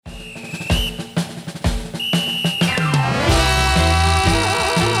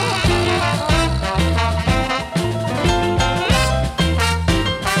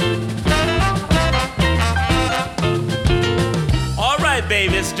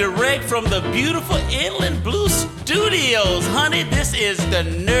direct from the beautiful Inland Blue Studios. Honey, this is the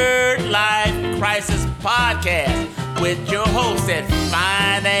Nerd Life Crisis Podcast with your host, that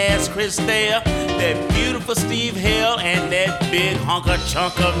fine-ass Chris Thayer, that beautiful Steve Hill, and that big hunker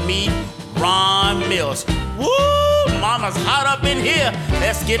chunk of meat, Ron Mills. Woo! Mama's hot up in here.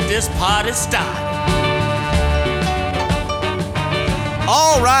 Let's get this party started.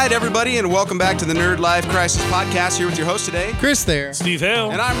 All right, everybody, and welcome back to the Nerd Life Crisis Podcast. Here with your host today, Chris there. Steve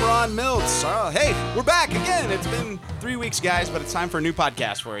Hale. And I'm Ron Miltz. Hey, we're back again. It's been 3 weeks, guys, but it's time for a new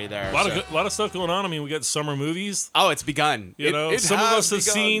podcast for you there. A lot of stuff going on. I mean, we got summer movies. Oh, it's begun. Some of us have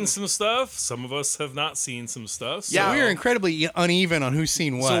begun. seen some stuff. Some of us have not seen some stuff. So. Yeah, We are incredibly uneven on who's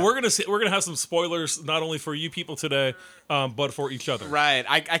seen what. So we're gonna have some spoilers, not only for you people today, but for each other. Right.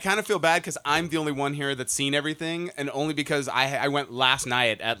 I kind of feel bad because I'm the only one here that's seen everything, and only because I went last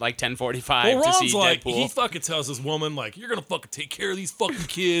night at like 10:45 Well, to Ron's see like, Deadpool. he fucking tells this woman, like, you're gonna fucking take care of these fucking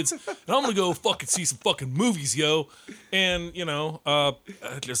kids, and I'm gonna go fucking see some fucking movies, yo. And,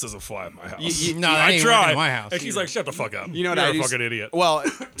 it just doesn't fly at my house. No, that I ain't tried. working at my house. And she's like, shut the fuck up. You know what You're I a do? fucking idiot. Well,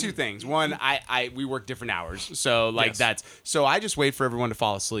 two things. One, we work different hours, so Yes. so I just wait for everyone to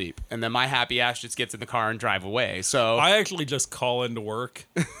fall asleep, and then my happy ass just gets in the car and drive away. So I actually just call into work.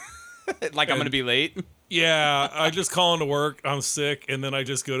 like I'm gonna be late. Yeah, I just call into work. I'm sick, and then I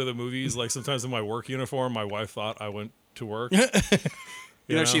just go to the movies. Like sometimes in my work uniform, my wife thought I went to work.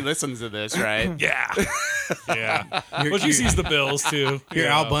 You know, she listens to this, right? Yeah, yeah. But she sees the bills too. You're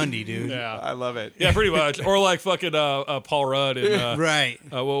Yeah. Al Bundy, dude. Yeah, I love it. yeah, pretty much. Or like fucking Paul Rudd and Right.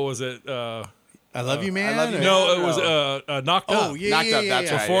 what was it? I love you, man. I Love You, or- Man. No, it was Knocked Up. Oh, yeah, Knocked yeah, Up, yeah,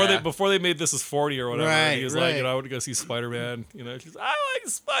 that's yeah. right. Before they made This Is 40 or whatever, Right, he was like, right. I want to go see Spider-Man. She's I like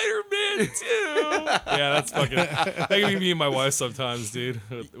Spider-Man too. Yeah, that's fucking. That can be me and my wife sometimes, dude,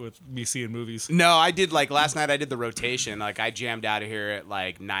 with me seeing movies. No, I did last night. I did the rotation. Like I jammed out of here at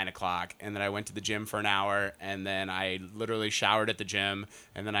like 9 o'clock, and then I went to the gym for an hour, and then I literally showered at the gym,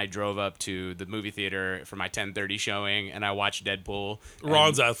 and then I drove up to the movie theater for my 10:30 showing, and I watched Deadpool.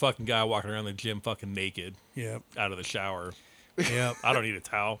 Ron's that fucking guy walking around the gym fucking naked Yep. out of the shower. Yep. I don't need a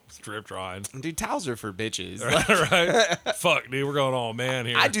towel. It's drip drying. Dude, towels are for bitches. Right? Fuck, dude, we're going all man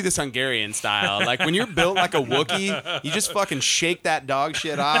here. I do this Hungarian style. Like when you're built like a Wookiee, you just fucking shake that dog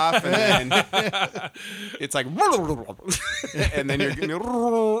shit off, and then it's like, and then you're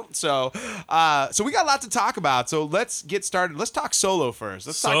so we got a lot to talk about. So let's get started. Let's talk Solo first.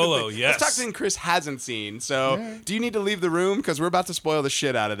 Let's talk yes. Let's talk the thing Chris hasn't seen. So do you need to leave the room because we're about to spoil the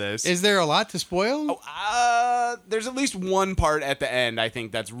shit out of this? Is there a lot to spoil? There's at least one part at the end I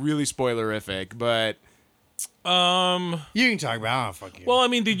think that's really spoilerific, but. You can talk about it. Fuck you. Well, I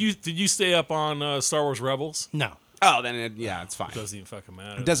mean, did you stay up on Star Wars Rebels? no. Oh, then it's fine. It doesn't even fucking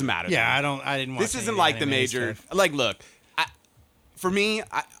matter. It doesn't matter. Yeah, I didn't watch This isn't any like the animated major. stuff. Like, look, for me,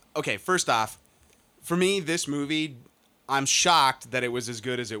 okay. First off, for me, this movie, I'm shocked that it was as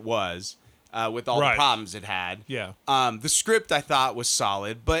good as it was, with all the Right. problems it had. Yeah. The script I thought was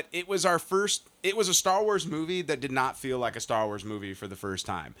solid, but it was our first. It was a Star Wars movie that did not feel like a Star Wars movie for the first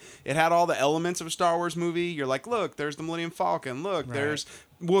time. It had all the elements of a Star Wars movie. You're like, look, there's the Millennium Falcon. Look, Right. there's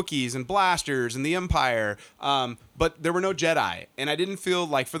Wookiees and blasters and the Empire. But there were no Jedi. And I didn't feel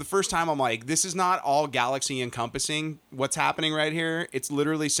like, for the first time, I'm like, this is not all galaxy encompassing what's happening right here. It's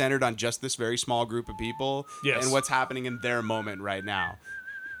literally centered on just this very small group of people Yes. and what's happening in their moment right now.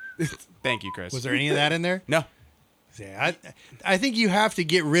 Thank you, Chris. Was there any of that in there? No. Yeah, I think you have to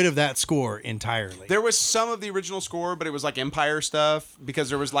get rid of that score entirely. There was some of the original score, but it was like Empire stuff because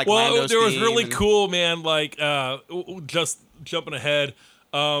there was like Well, Lando's there was theme really and- cool, man. Like, just jumping ahead,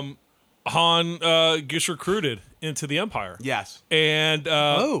 Han gets recruited into the Empire. Yes. And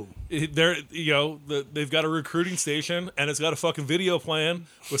Oh. they've got a recruiting station, and it's got a fucking video playing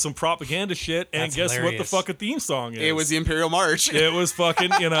with some propaganda shit. And That's guess what the hilarious. fucking theme song is? It was the Imperial March. It was fucking.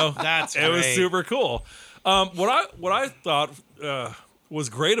 That's it was great. super cool. What I thought was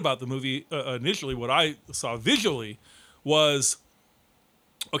great about the movie initially, what I saw visually was,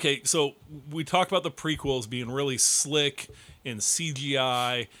 okay, so we talked about the prequels being really slick and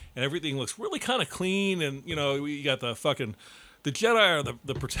CGI, and everything looks really kind of clean, and we got the Jedi are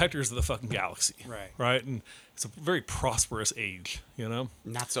the protectors of the fucking galaxy, right, and it's a very prosperous age,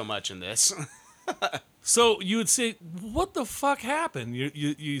 Not so much in this. So you would say, what the fuck happened?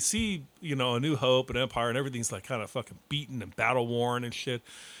 You see, A New Hope and Empire and everything's like kind of fucking beaten and battle worn and shit.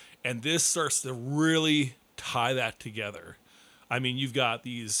 And this starts to really tie that together. I mean, you've got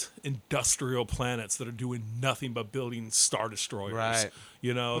these industrial planets that are doing nothing but building Star Destroyers. Right.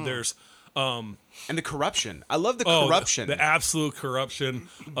 There's And the corruption. I love the Oh, corruption. the absolute corruption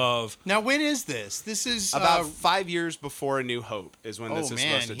of. Now, when is this? This is About 5 years before A New Hope is when this is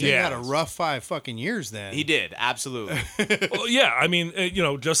supposed to he take Yeah. had a rough 5 fucking years then. He did, absolutely. Well, yeah, I mean,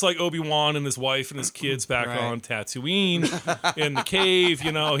 just like Obi-Wan and his wife and his kids back Right. on Tatooine in the cave,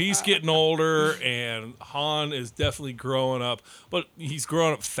 he's getting older, and Han is definitely growing up, but he's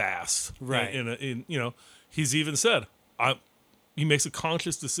growing up fast. Right. He's even said, he makes a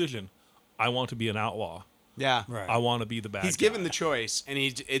conscious decision. I want to be an outlaw. Yeah. Right. I want to be the bad He's guy. given the choice, and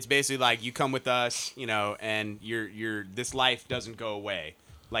it's basically like, you come with us, and you're this life doesn't go away.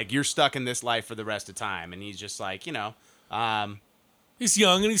 Like, you're stuck in this life for the rest of time. And he's just like, He's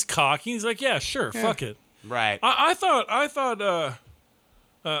young and he's cocky. He's like, yeah, sure, fuck it. right. I thought.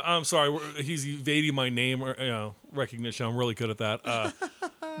 I'm sorry, he's evading my name recognition. I'm really good at that.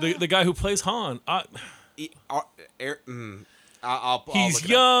 The guy who plays Han. I'll He's look it up.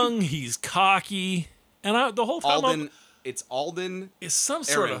 young. He's cocky, and the whole time Alden. It's Alden. it's some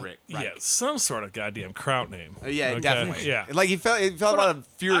sort of Ehrenreich, right. some sort of goddamn kraut name. Yeah, Okay? definitely. Yeah. Like he felt a lot of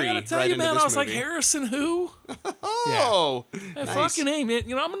fury I gotta tell right you, into man, this I was movie. like, Harrison who? Oh, That nice. fucking name, man.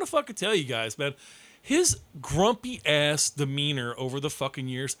 I'm gonna fucking tell you guys, man. His grumpy ass demeanor over the fucking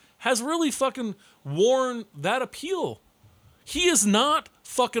years has really fucking worn that appeal. He is not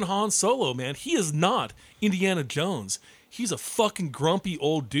fucking Han Solo, man. He is not Indiana Jones. He's a fucking grumpy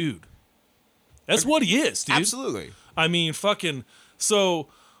old dude. That's what he is, dude. Absolutely. I mean, fucking. So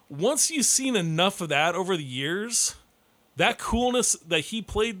once you've seen enough of that over the years, that coolness that he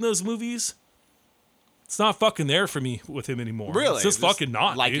played in those movies, it's not fucking there for me with him anymore. Really? It's just fucking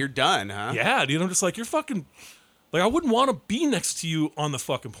not. Like dude. you're done, huh? Yeah, dude. I'm just like, you're fucking. Like, I wouldn't want to be next to you on the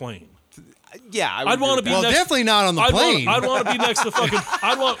fucking plane. Yeah. I'd want to be Well, next. definitely not on the plane. I'd want to be next to fucking.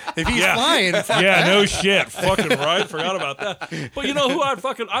 I'd want. if he's yeah. flying, fuck Yeah, that. no shit. Fucking right. Forgot about that. But you know who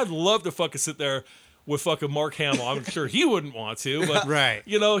I'd love to fucking sit there with fucking Mark Hamill. I'm sure he wouldn't want to, but Right.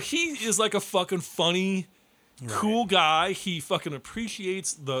 he is like a fucking funny, cool guy. He fucking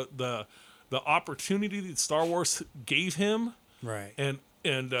appreciates the opportunity that Star Wars gave him, Right. and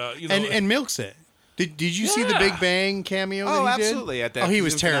And milks it. Did you see the Yeah. Big Bang cameo Oh, that he absolutely, did? at the Oh, he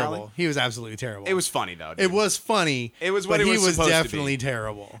was season finale. terrible. He was absolutely terrible. It was funny though. Dude. It was funny. It was what but it he was was supposed to be. definitely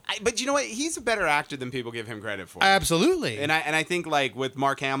terrible. But you know what? He's a better actor than people give him credit for. Absolutely. And I think like with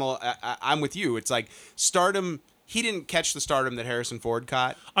Mark Hamill, I'm with you. It's like stardom. He didn't catch the stardom that Harrison Ford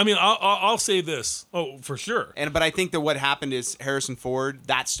caught. I mean, I'll say this. Oh, for sure. But I think that what happened is Harrison Ford,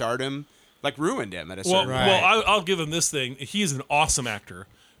 that stardom, like ruined him at a certain Right. Well, I'll give him this thing. He's an awesome actor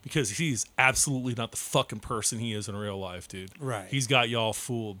because he's absolutely not the fucking person he is in real life, dude. Right. He's got y'all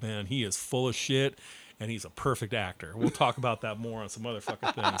fooled, man. He is full of shit, and he's a perfect actor. We'll talk about that more on some other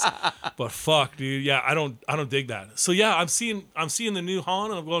fucking things. But fuck, dude. Yeah, I don't dig that. So yeah, I'm seeing the new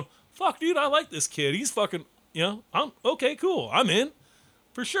Han, and I'm going, fuck, dude. I like this kid. He's fucking. I'm okay, cool. I'm in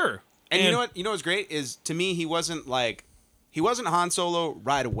for sure. And you know what? You know what's great is, to me, he wasn't Han Solo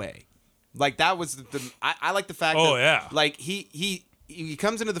right away. Like that was I like the fact Oh, that yeah. like he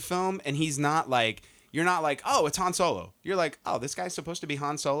comes into the film and he's not like, you're not like, oh, it's Han Solo. You're like, oh, this guy's supposed to be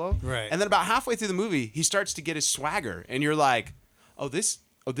Han Solo. Right. And then about halfway through the movie, he starts to get his swagger, and you're like, oh, this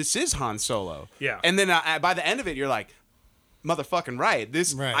is Han Solo. Yeah. And then by the end of it, you're like, motherfucking right.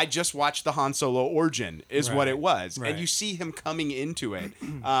 This Right. I just watched the Han Solo origin is what Right. it was, Right. and you see him coming into it.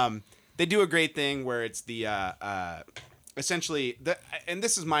 They do a great thing where it's the essentially and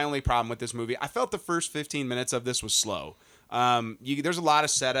this is my only problem with this movie. I felt the first 15 minutes of this was slow. There's a lot of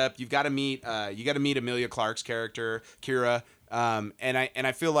setup. You've got to meet Emilia Clarke's character, Kira, and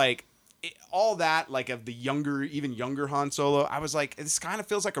I feel like all that, like, of the even younger Han Solo, I was like, this kind of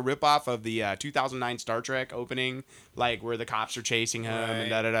feels like a ripoff of the 2009 Star Trek opening, like where the cops are chasing him and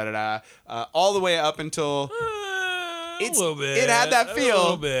da da da da da, all the way up until. A little bit. It had that feel.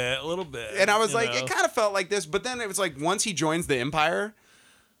 A little bit. And I was you like, know. it kind of felt like this, but then it was like once he joins the Empire,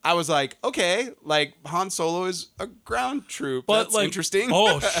 I was like, okay, like Han Solo is a ground troop. But That's like, interesting.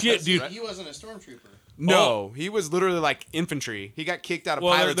 Oh shit, dude. He wasn't a stormtrooper. No, he was literally like infantry. He got kicked out of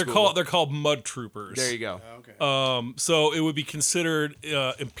Well, pilot they're school. called mud troopers. There you go. Okay. So it would be considered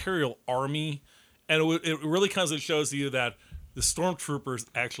Imperial Army, and it really kind of shows you that the stormtroopers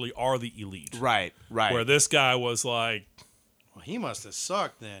actually are the elite. Right. Where this guy was like, Well, he must have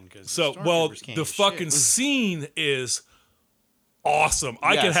sucked then, because the fucking scene is awesome.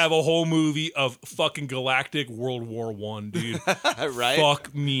 I could Yes. have a whole movie of fucking galactic World War I, dude. Right.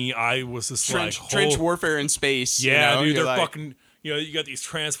 Fuck me. I was just Trench warfare in space. Yeah, you know? dude, You're they're like, fucking. You got these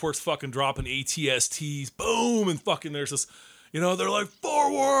transports fucking dropping ATSTs, boom, and fucking there's this. They're like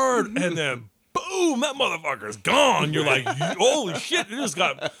forward, and then boom, boom, that motherfucker's gone. You're like, holy shit, it just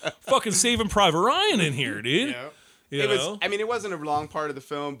got fucking Saving Private Ryan in here, dude. You It was. know? I mean, it wasn't a long part of the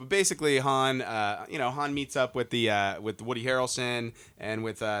film, but basically, Han. Han meets up with with Woody Harrelson and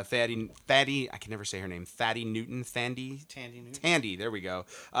with Thady. I can never say her name. Tandy Newton. Tandy. There we go.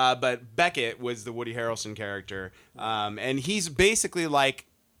 But Beckett was the Woody Harrelson character, and he's basically like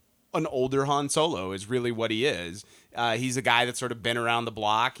an older Han Solo. Is really what he is. He's a guy that's sort of been around the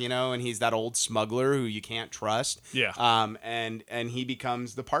block, and he's that old smuggler who you can't trust. Yeah. And he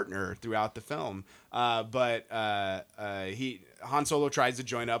becomes the partner throughout the film. But Han Solo tries to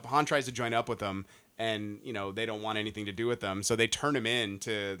join up. Han tries to join up with them, and they don't want anything to do with them, so they turn him in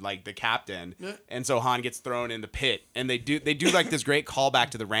to like the captain. And so Han gets thrown in the pit, and they do like this great callback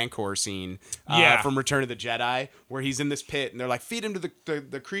to the Rancor scene from Return of the Jedi, where he's in this pit, and they're like, feed him to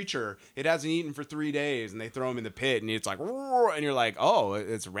the creature. It hasn't eaten for 3 days, and they throw him in the pit, and it's like, roar, and you're like, oh,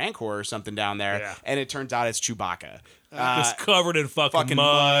 it's Rancor or something down there. Yeah. And it turns out it's Chewbacca. Just covered in fucking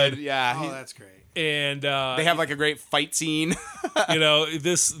mud. mud. Yeah. Oh, that's great. And They have like a great fight scene.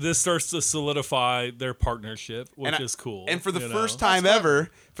 this starts to solidify their partnership, which is cool. And for the first time ever,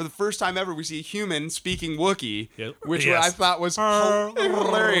 we see a human speaking Wookiee, which I thought was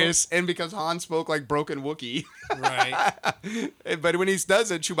hilarious. And because Han spoke like broken Wookiee, Right. but when he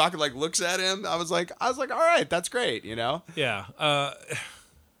does it, Chewbacca like looks at him. I was like, all right, that's great, Yeah.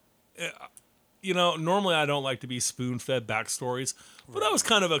 Normally I don't like to be spoon-fed backstories, but that was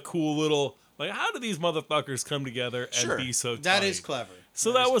kind of a cool little, like, how do these motherfuckers come together and be so tight? That is clever.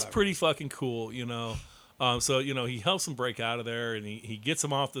 So that was pretty fucking cool, So, he helps them break out of there, and he gets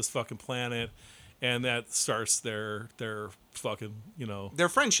them off this fucking planet, and that starts their fucking, their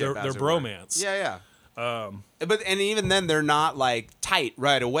friendship, their bromance. Yeah. But even then, they're not like tight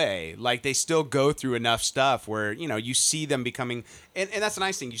right away. Like they still go through enough stuff where you see them becoming, and that's the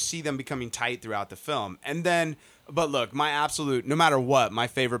nice thing. You see them becoming tight throughout the film, and then. But look, no matter what, my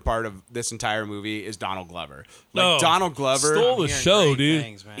favorite part of this entire movie is Donald Glover. Donald Glover stole the show, dude.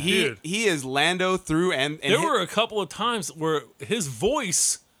 Things, man. He is Lando through and there were a couple of times where his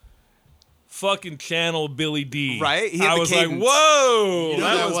voice fucking channeled Billy D. Right? He had I the was cadence. like, whoa, You know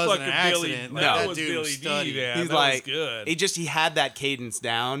that that was wasn't fucking an Billy. accident. That That was dude Billy was D, studied. man. He's That like, was good. he had that cadence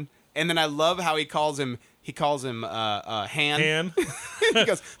down, and then I love how he calls him Han. Han. He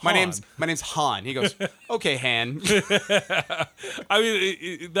goes, my Han. name's Han. He goes, okay, Han. I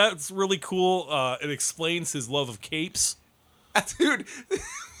mean, that's really cool. It explains his love of capes. Dude,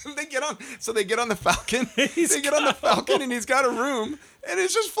 they get on the Falcon. On the Falcon, and he's got a room, and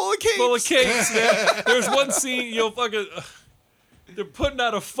it's just full of capes. Full of capes, man. There's one scene, fucking... they're putting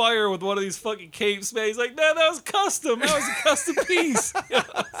out a fire with one of these fucking capes, man. He's like, man, that was custom. That was a custom piece.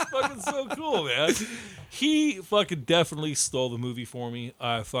 It's fucking so cool, man. He fucking definitely stole the movie for me.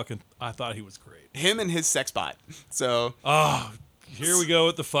 I thought he was great. Him and his sex bot. So, here we go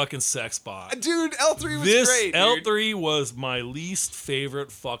with the fucking sex bot. dude, L3 was This great. Dude. L3 was my least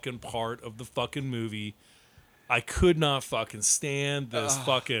favorite fucking part of the fucking movie. I could not fucking stand this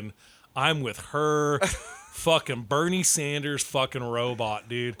fucking I'm with her fucking Bernie Sanders fucking robot,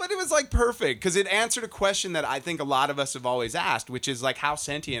 dude. But it was like perfect because it answered a question that I think a lot of us have always asked, which is like, how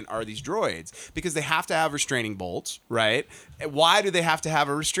sentient are these droids? Because they have to have restraining bolts, right? Why do they have to have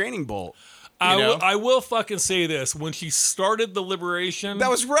a restraining bolt? I will fucking say this. When she started the liberation, That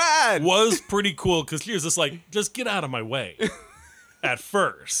was rad. was pretty cool because she was just like, just get out of my way at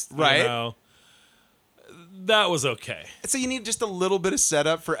first. Right. That was okay. So you need just a little bit of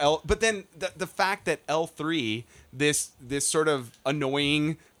setup for but then the fact that L3, this sort of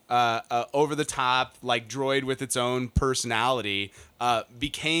annoying, over the top like droid with its own personality,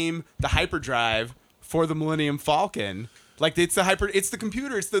 became the hyperdrive for the Millennium Falcon. Like it's the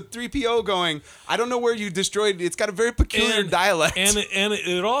computer, it's the 3PO going, I don't know where you destroyed it. It's got a very peculiar dialect. And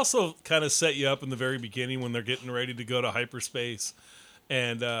it also kind of set you up in the very beginning when they're getting ready to go to hyperspace.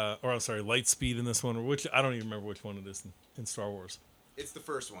 And light speed in this one, which I don't even remember which one it is in Star Wars. It's the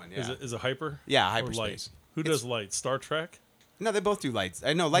first one, yeah. Is it hyper? Yeah, Or hyperspace. light? Who does light? Star Trek? No, they both do lights.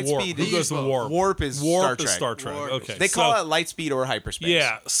 I know light Warp. speed. Who goes to warp? Warp is Warp Star is Trek. Star Trek. Warp. Okay. They call it light speed or hyperspace.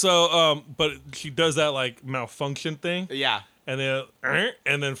 Yeah. So, but she does that like malfunction thing, Yeah. and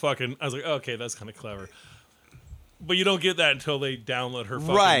then fucking. I was like, okay, that's kind of clever. But you don't get that until they download her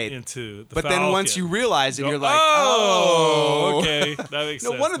fucking into the But Falcon. then once you realize it, you're like, oh, okay, that makes No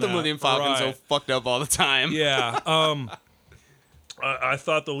sense. wonder the now. Millennium Falcon's so Right. fucked up all the time. Yeah. I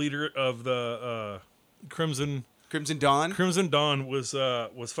thought the leader of the Crimson Dawn. Dawn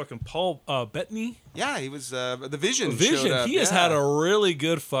was fucking Paul Bettany. Yeah, he was the Vision. Vision. showed up. He has Yeah. had a really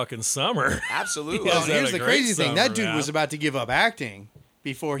good fucking summer. Absolutely. He Well, has had here's a the great crazy thing. That summer, dude man. was about to give up acting.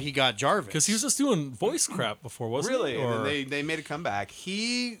 before he got Jarvis. Because he was just doing voice crap before, wasn't Really? he? And then they made a comeback.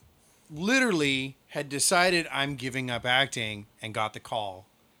 He literally had decided I'm giving up acting and got the call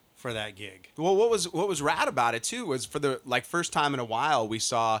for that gig. Well, what was rad about it too was for the first time in a while we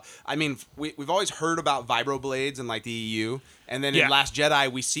saw. I mean, we've always heard about vibroblades and like the EU, and then Yeah. in Last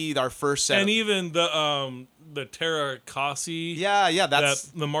Jedi we see our first set. And even the Terra Kasi. yeah, that's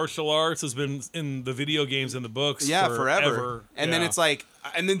That the martial arts has been in the video games and the books. forever. And then Yeah. it's like,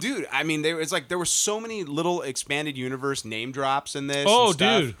 and then dude, I mean, it's like there were so many little expanded universe name drops in this. oh, and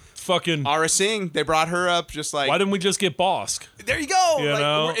stuff. dude, fucking. Ara Singh, they brought her up just like. Why didn't we just get Bosk? There you go. You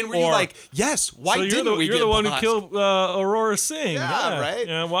know? And were you Or- like, yes? Why So didn't we you're get the one Bosk? who killed Aurora Singh. Yeah, right?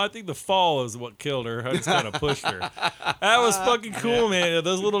 Yeah, well, I think the fall is what killed her. I just kind of pushed her. That was fucking cool, man.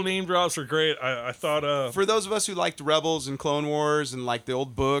 Those little name drops are great. I thought. For those of us who liked Rebels and Clone Wars and like the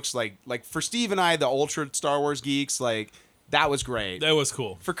old books, like for Steve and I, the ultra Star Wars geeks, like that was great. That was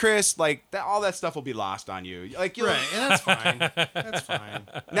cool. For Chris, like all that stuff will be lost on you. Like you'll, Right, and that's fine. That's fine.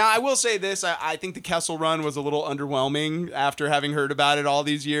 Now I will say this: I think the Kessel Run was a little underwhelming after having heard about it all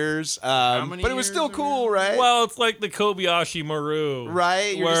these years. many But it was still years cool, right? Well, it's like the Kobayashi Maru.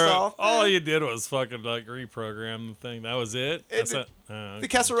 Right, you're Where just all, you did was fucking like reprogram the thing. That was it. That's it. the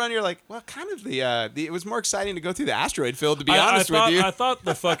Kessel Run, you're like, well, kind of the it was more exciting to go through the asteroid field, to be I honest thought, with you. I thought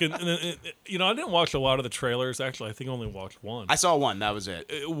the fucking, I didn't watch a lot of the trailers. Actually, I think I only watched one. I saw one. That was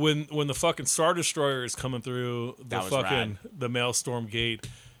it. When the fucking Star Destroyer is coming through the That was fucking rad. the Maelstrom Gate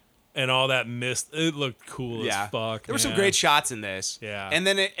and all that mist, it looked cool Yeah, as fuck. there were some man. great shots in this. Yeah. and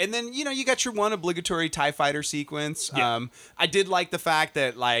then you got your one obligatory TIE fighter sequence. Yeah. I did like the fact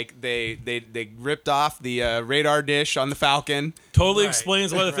that like they ripped off the radar dish on the Falcon. Totally Right.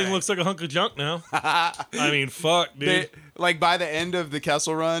 explains why the thing Right. looks like a hunk of junk now. I mean, fuck, dude. They, like by the end of the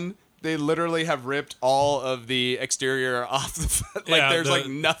Kessel Run, they literally have ripped all of the exterior off the Yeah, there's the- like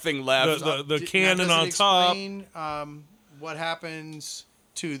nothing left. the Now, cannon does it on top. explain, what happens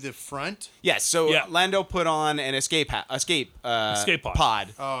to the front? Yes, so Yeah. Lando put on an escape pod.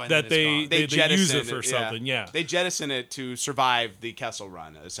 Oh, and That then it's gone. they use jettison it for something, yeah. They jettison it to survive the Kessel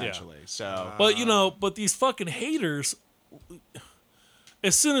Run, essentially. So But these fucking haters,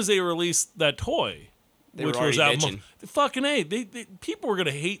 as soon as they released that toy, They which were was already out, bitching. fucking hey, people were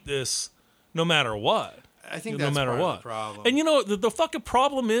gonna hate this no matter what. I think no that's matter part what. of the problem. And you know the fucking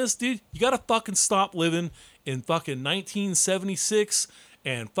problem is, dude, you gotta fucking stop living in fucking 1976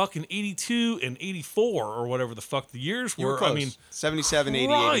 and fucking 82 and 84 or whatever the fuck the years you were were. close. I mean, 77, 80,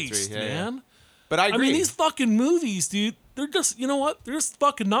 Christ, 83. Yeah, man. yeah. But I I agree. mean, these fucking movies, dude, they're just, you know what? They're just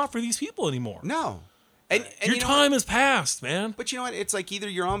fucking not for these people anymore. no. And Your you know time what? has passed, man. But you know what? It's like either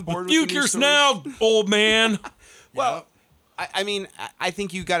you're on board with the new Futures stories- now, old man. Well, I mean, I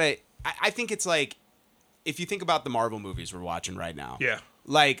think you gotta. I think it's like if you think about the Marvel movies we're watching right now. Yeah.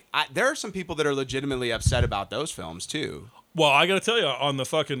 Like there are some people that are legitimately upset about those films too. Well, I got to tell you, on the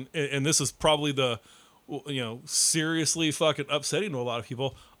fucking, and this is probably the, seriously fucking upsetting to a lot of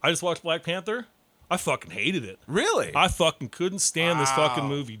people. I just watched Black Panther. I fucking hated it. Really? I fucking couldn't stand this fucking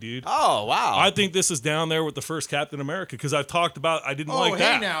movie, dude. Oh wow. I think this is down there with the first Captain America because I've talked about I didn't oh, like hey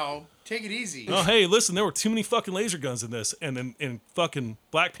that. now, take it easy. Oh, hey, listen, there were too many fucking laser guns in this, and in fucking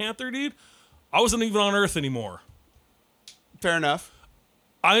Black Panther, dude, I wasn't even on Earth anymore. Fair enough.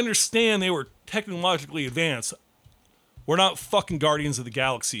 I understand they were technologically advanced. We're not fucking Guardians of the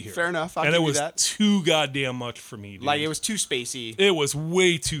Galaxy here. Fair enough. I'll and give it you was that. too goddamn much for me, dude. Like it was too spacey. It was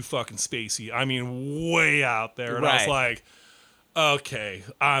way too fucking spacey. I mean, way out there. And I was Right. like, okay,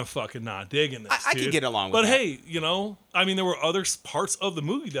 I'm fucking not digging this. I could dude. get along with but that. hey, I mean, there were other parts of the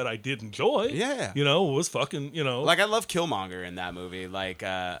movie that I did enjoy. Yeah. It was fucking, Like I love Killmonger in that movie. Like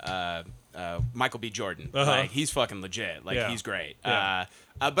Michael B. Jordan. Like he's fucking legit. Like Yeah. he's great. Yeah.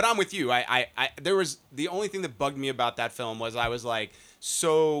 But I'm with you. I there was the only thing that bugged me about that film was I was like,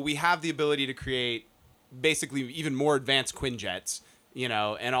 so we have the ability to create basically even more advanced Quinjets,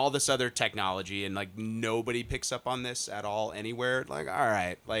 and all this other technology, and like nobody picks up on this at all anywhere. Like, all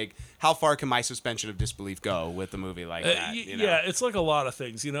right, like how far can my suspension of disbelief go with a movie like that? Yeah, it's like a lot of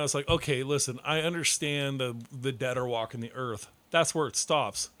things. It's like, okay, listen, I understand the dead are walking the earth. That's where it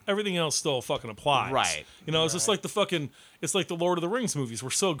stops. Everything else still fucking applies. Right. It's just like it's like the Lord of the Rings movies were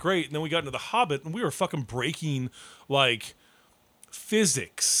so great, and then we got into the Hobbit, and we were fucking breaking like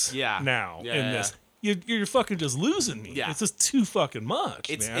physics. Yeah. Now Yeah, in yeah. this, you're fucking just losing me. Yeah. It's just too fucking much.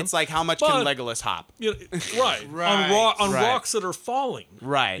 It's man. it's like how much But- can Legolas hop? Right. Right. On Right. rocks that are falling.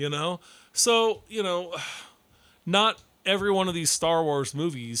 Right. So, not every one of these Star Wars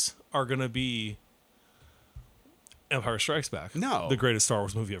movies are going to be Empire Strikes Back. No. The greatest Star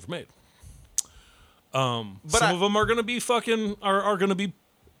Wars movie ever made. But Some of them are going to be fucking are going to be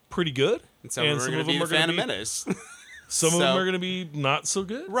pretty good, And some of them are going to be the Phantom gonna Menace. some of them So- are going to be not so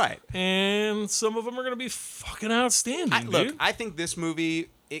good, Right. And some of them are going to be fucking outstanding. Look, dude. I think this movie,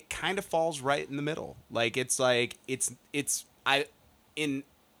 it kind of falls right in the middle. Like at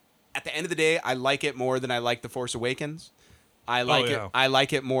the end of the day, I like it more than I like The Force Awakens. I like yeah. it. I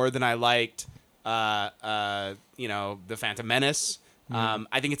like it more than I liked, The Phantom Menace.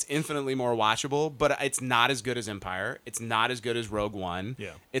 I think it's infinitely more watchable, but it's not as good as Empire. It's not as good as Rogue One.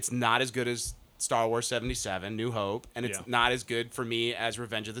 Yeah. It's not as good as Star Wars 77, New Hope, and it's Yeah. not as good for me as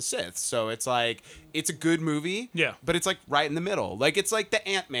Revenge of the Sith. So it's like, it's a good movie, Yeah. but it's like right in the middle. Like it's like the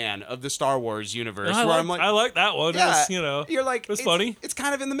Ant-Man of the Star Wars universe, I where like, I'm like, I like that one. yeah, You're like, it was it's funny. It's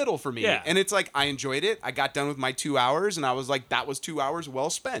kind of in the middle for me, Yeah. and it's like I enjoyed it. I got done with my 2 hours, and I was like, that was 2 hours well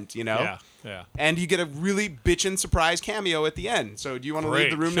spent, Yeah, yeah. And you get a really bitchin' surprise cameo at the end. So do you want to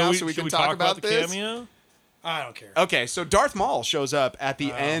leave the room now so we should can talk about the this? cameo? I don't care. Okay, so Darth Maul shows up at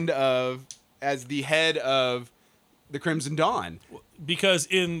the end as the head of the Crimson Dawn. Because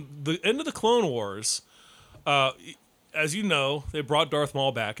in the end of the Clone Wars, as you know, they brought Darth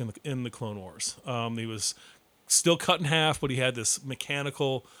Maul back in the Clone Wars. He was still cut in half, but he had this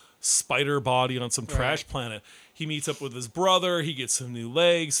mechanical spider body on some trash planet. He meets up with his brother. He gets some new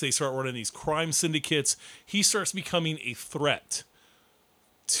legs. They start running these crime syndicates. He starts becoming a threat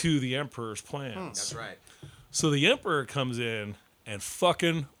to the Emperor's plans. That's right. So the Emperor comes in and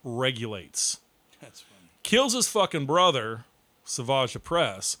fucking regulates. That's funny. Kills his fucking brother, Savage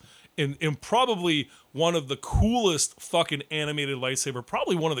Opress, in probably one of the coolest fucking animated lightsaber,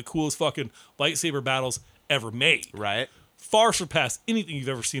 probably one of the coolest fucking lightsaber battles ever made. Right. Far surpassed anything you've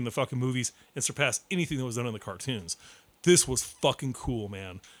ever seen in the fucking movies and surpassed anything that was done in the cartoons. This was fucking cool,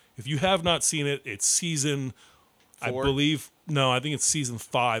 man. If you have not seen it, it's season, 4? I think it's season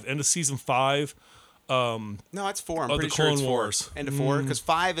 5. End of season 5. No, it's 4. I'm Oh, pretty the sure it's Clone 4. Wars. End of 4, because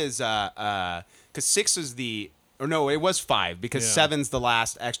 5 is because 6 is it was 5 because Yeah. 7's the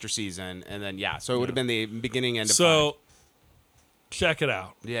last extra season, and then so it would have been the beginning end of 5. So, check it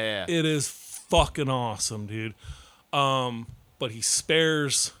out. Yeah. It is fucking awesome, dude. But he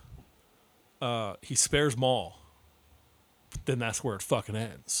spares Maul. But then that's where it fucking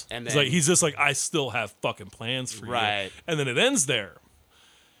ends. And It's then- he's just like, I still have fucking plans for you. Right. And then it ends there.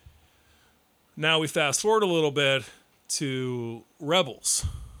 Now we fast forward a little bit to Rebels,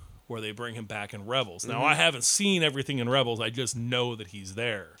 where they bring him back in Rebels. Now I haven't seen everything in Rebels. I just know that he's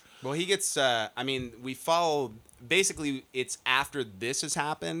there. Well, he gets. We follow. Basically, it's after this has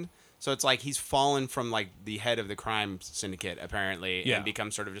happened, so it's like he's fallen from like the head of the crime syndicate apparently, Yeah. and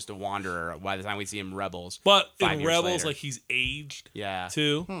becomes sort of just a wanderer. By the time we see him Rebels, But 5 in years Rebels, later. like he's aged. Yeah.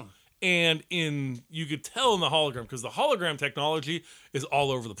 Too. And you could tell in the hologram, because the hologram technology is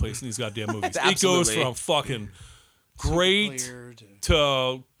all over the place in these goddamn movies. It goes Absolutely. from fucking great Clear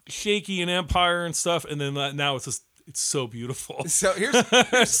to shaky in Empire and stuff, and then now it's so beautiful. So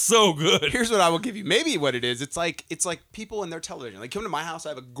It's so good. here's what I will give you. Maybe what it is. It's like people and their television. Like come to my house, I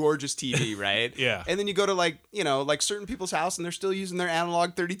have a gorgeous TV, right? Yeah. And then you go to like certain people's house, and they're still using their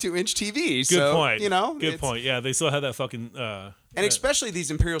analog 32-inch TV. Good point. Good it's- point. Yeah, they still have that fucking. And especially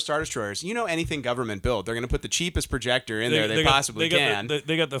these Imperial Star Destroyers, anything government built, they're going to put the cheapest projector in there they possibly can.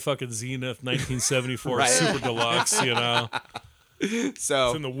 They got the fucking Zenith 1974 Right. Super Deluxe. So It's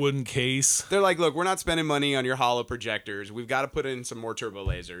in the wooden case. they're like, look, we're not spending money on your hollow projectors. We've got to put in some more turbo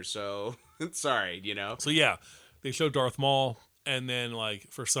lasers. So sorry, So yeah, they showed Darth Maul, and then like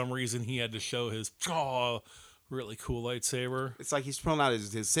for some reason he had to show his really cool lightsaber. It's like he's pulling out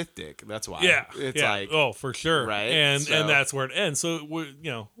his Sith dick. That's why. Yeah, It's yeah. like, Oh, for sure. Right, And so- that's where it ends. So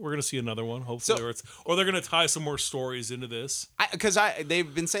we're gonna see another one hopefully, So- or they're gonna tie some more stories into this. because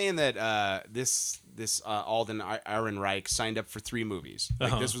they've been saying that this Alden Ehrenreich signed up for 3 movies.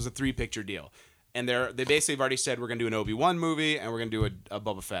 Like this was a 3-picture deal. And they basically have already said we're gonna do an Obi-Wan movie and we're gonna do a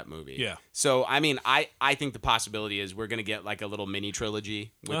Boba Fett movie. Yeah. So I mean, I think the possibility is we're gonna get like a little mini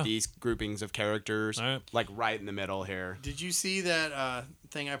trilogy with these groupings of characters, All right. like right in the middle here. Did you see that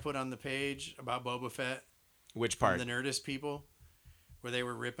thing I put on the page about Boba Fett? Which From part? the Nerdist people, where they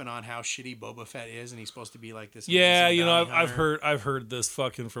were ripping on how shitty Boba Fett is, and he's supposed to be like this. Yeah, amazing bounty I've hunter. heard this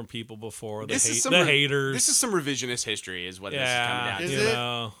fucking from people before. The some haters. This is some revisionist history, is what this is coming yeah, down Is to. you it?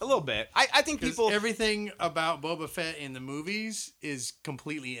 know. A little bit. I think 'Cause people. everything about Boba Fett in the movies is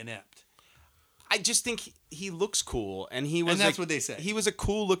completely inept. I just think he looks cool, and he was. And that's like- what they say. He was a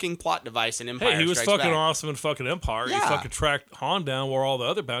cool looking plot device in Empire. Hey, he was Strikes fucking Back. awesome in fucking Empire. He Yeah. fucking tracked Han down where all the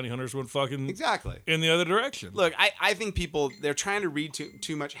other bounty hunters went fucking Exactly. in the other direction. Look, I think people they're trying to read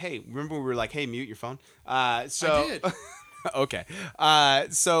too much. Hey, remember we were like, hey, mute your phone. So I did. Okay.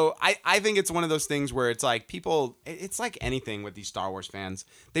 So I think it's one of those things where it's like people, it's like anything with these Star Wars fans.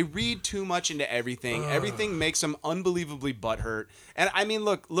 They read too much into everything. Everything makes them unbelievably butthurt. And I mean,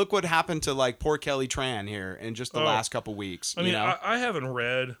 look what happened to like poor Kelly Tran here in just the last couple weeks. I mean, you know? I haven't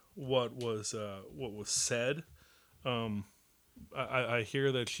read what was said. I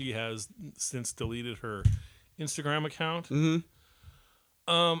hear that she has since deleted her Instagram account.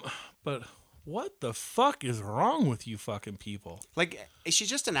 But what the fuck is wrong with you fucking people? Like, she's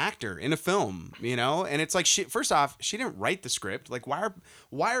just an actor in a film, you know? And it's like, first off, she didn't write the script. Like, why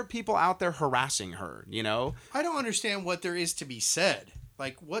are people out there harassing her, you know? I don't understand what there is to be said.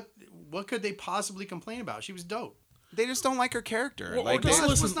 Like, what could they possibly complain about? She was dope. They just don't like her character. Well, like, just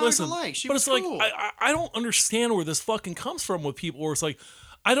what's not to like? She but was it's cool. like I don't understand where this fucking comes from with people where it's like,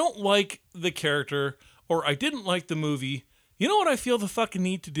 I don't like the character or I didn't like the movie. You know what I feel the fucking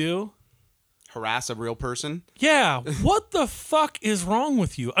need to do? harass a real person. Yeah, what the fuck is wrong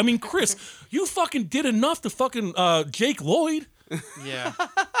with you? I mean, Chris, you fucking did enough to fucking Jake Lloyd. Yeah.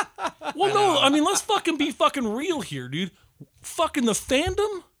 Well, no, I mean, let's fucking be fucking real here, dude. Fucking the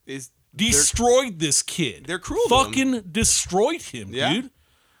fandom destroyed this kid. They're cruel to him. Fucking destroyed him, Yeah. dude.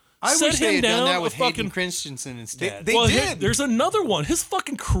 I Set wish they him had done down that with a fucking- Hayden Christensen instead. They well, did. there's another one. His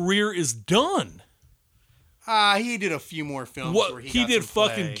fucking career is done. He did a few more films What where he he got did some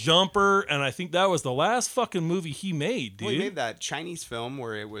fucking play. Jumper, and I think that was the last fucking movie he made, dude. Well, he made that Chinese film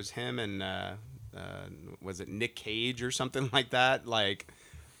where it was him and was it Nick Cage or something like that? Like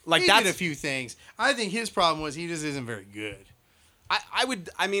He that's did a few things. I think his problem was he just isn't very good. I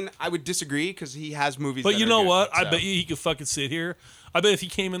would disagree because he has movies. But that you are know good, what? I so. bet you he could fucking sit here. I bet if he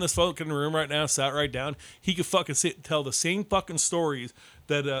came in this fucking room right now, sat right down, he could fucking sit and tell the same fucking stories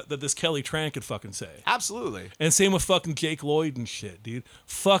that this Kelly Tran could fucking say. Absolutely. And same with fucking Jake Lloyd and shit, dude.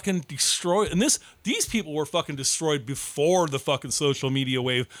 Fucking destroyed. And these people were fucking destroyed before the fucking social media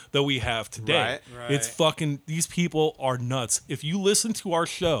wave that we have today. Right. It's fucking, these people are nuts. If you listen to our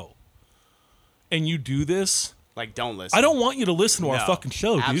show and you do this, Like, don't listen. I don't want you to listen to our No, fucking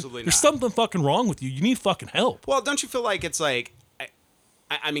show, dude. absolutely There's not. something fucking wrong with you. You need fucking help. Well, don't you feel like it's like,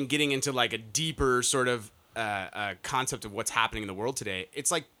 I mean, getting into like a deeper sort of concept of what's happening in the world today, it's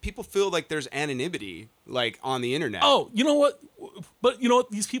like people feel like there's anonymity like on the internet. Oh, you know what? But you know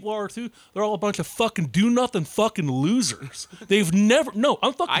what these people are too? They're all a bunch of fucking do-nothing fucking losers. They've never... No,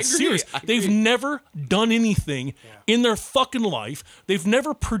 I'm fucking I agree, serious. I agree. They've never done anything in their fucking life. They've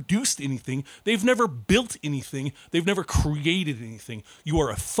never produced anything. They've never built anything. They've never created anything. You are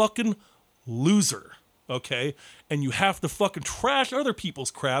a fucking loser. Okay? And you have to fucking trash other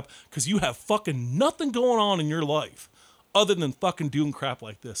people's crap because you have fucking nothing going on in your life other than fucking doing crap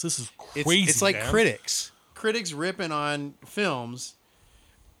like this. This is crazy. It's like man. critics ripping on films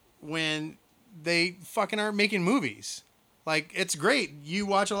when they fucking aren't making movies. Like, it's great. You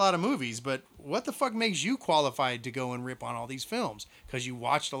watch a lot of movies, but what the fuck makes you qualified to go and rip on all these films? Because you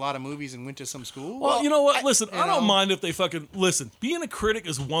watched a lot of movies and went to some school? Well, you know what? Listen, I don't know. mind if they fucking... Listen, being a critic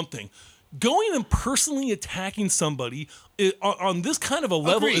is one thing. Going and personally attacking somebody on this kind of a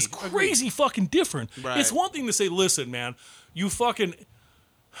level is Agreed, crazy fucking different. Right. It's one thing to say, listen, man, you fucking...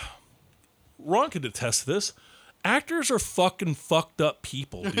 Ron could attest to this. Actors are fucking fucked up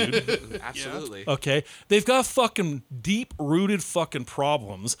people, dude. Absolutely. Okay? They've got fucking deep-rooted fucking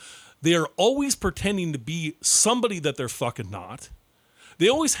problems. They are always pretending to be somebody that they're fucking not. They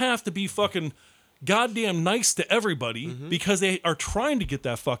always have to be fucking goddamn nice to everybody because they are trying to get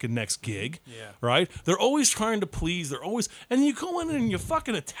that fucking next gig. Yeah. Right? They're always trying to please. They're always... And you go in and you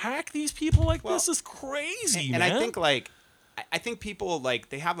fucking attack these people like this is crazy, And man. I think like I think people like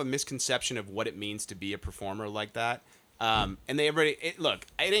they have a misconception of what it means to be a performer like that. And they look,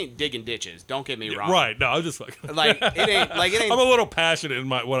 it ain't digging ditches. Don't get me wrong. Right. No, I'm just fucking... Like it ain't I'm a little passionate in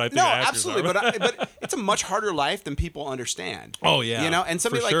what I think No, actors absolutely, are. but it's a much harder life than people understand. Oh, yeah, you know, and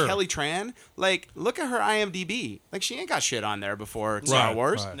somebody for like sure. Kelly Tran, like look at her IMDb, like she ain't got shit on there before Star Right,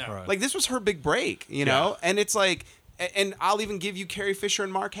 Wars. right, No. right. Like this was her big break, you know, and it's like, and I'll even give you Carrie Fisher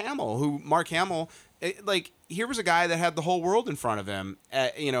and Mark Hamill, like here was a guy that had the whole world in front of him,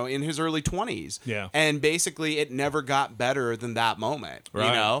 you know, in his early 20s. Yeah. And basically it never got better than that moment, you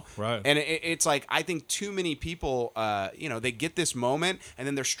Right, know? right. And it's like, I think too many people, you know, they get this moment and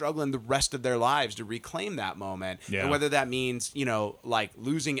then they're struggling the rest of their lives to reclaim that moment. Yeah. And whether that means, you know, like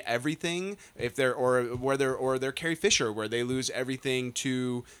losing everything if they're, or they're Carrie Fisher, where they lose everything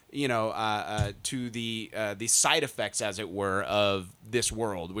to, you know, to the side effects, as it were, of this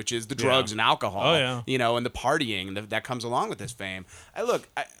world, which is the drugs and alcohol, Oh, yeah. you know, and the partying that comes along with this fame.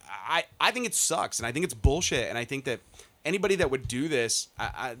 I think it sucks, and I think it's bullshit, and I think that anybody that would do this,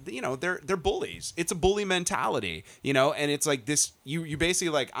 they're bullies. It's a bully mentality, and it's like this. You basically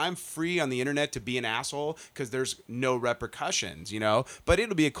like, I'm free on the internet to be an asshole because there's no repercussions, But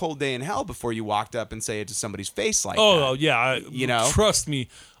it'll be a cold day in hell before you walked up and say it to somebody's face like that. Oh yeah, trust me,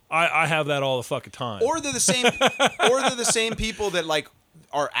 I have that all the fucking time. Or they're the same people that like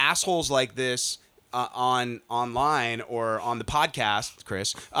are assholes like this. Online or on the podcast,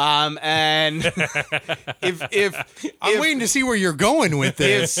 Chris. And if I'm waiting to see where you're going with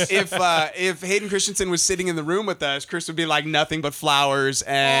this. if Hayden Christensen was sitting in the room with us, Chris would be like nothing but flowers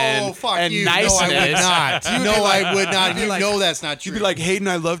and you. niceness. No, I would not. I would not. You know that's not true. You'd be like, Hayden,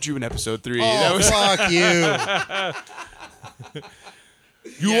 I loved you in episode 3. Fuck you.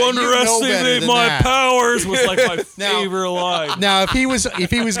 You underestimated my powers was like my favorite line. Now, if he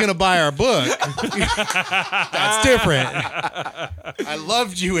was gonna buy our book, that's different. I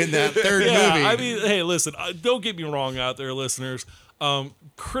loved you in that third movie. I mean, hey, listen, don't get me wrong out there, listeners.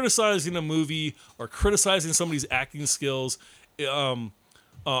 Criticizing a movie or criticizing somebody's acting skills on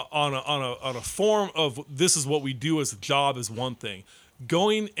a form of this is what we do as a job is one thing.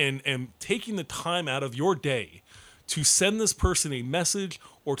 Going and taking the time out of your day to send this person a message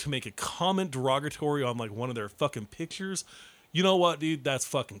or to make a comment derogatory on like one of their fucking pictures, you know what, dude? That's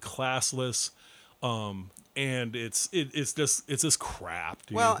fucking classless. And it's just crap,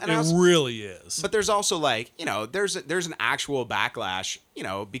 dude. Well, and it really is. But there's also like, there's an actual backlash,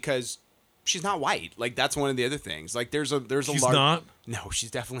 because she's not white. Like that's one of the other things. Like there's a She's large. not? No,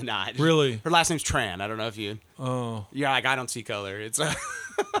 she's definitely not. Really? Her last name's Tran. I don't know if you. Oh. Yeah, like I don't see color. It's.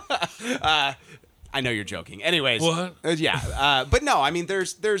 I know you're joking. Anyways. What? Yeah. But no, I mean,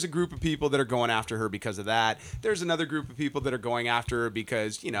 there's a group of people that are going after her because of that. There's another group of people that are going after her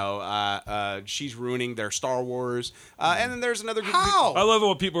because, she's ruining their Star Wars. And then there's another group of people. I love it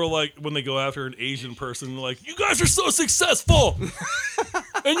when people are like, when they go after an Asian person, like, you guys are so successful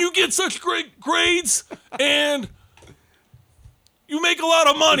and you get such great grades and you make a lot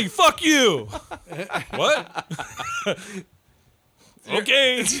of money. Fuck you. What?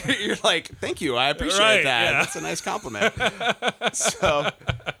 Okay. You're like, thank you. I appreciate that. Yeah. That's a nice compliment.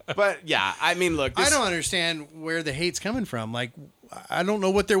 But yeah, I mean, look. I don't understand where the hate's coming from. Like, I don't know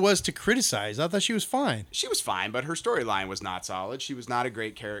what there was to criticize. I thought she was fine. She was fine, but her storyline was not solid. She was not a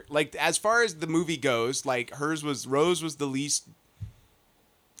great character. Like, as far as the movie goes, like, Rose was the least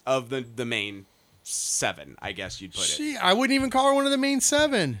of the main 7, I guess you'd put it. I wouldn't even call her one of the main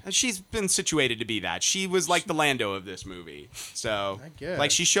 7. She's been situated to be that. She was like the Lando of this movie. So, I guess.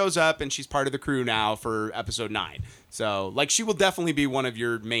 like, she shows up and she's part of the crew now for episode 9. So, like, she will definitely be one of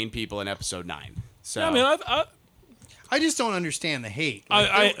your main people in episode 9. So, Yeah, I mean, I just don't understand the hate.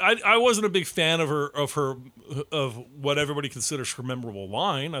 I wasn't a big fan of of what everybody considers her memorable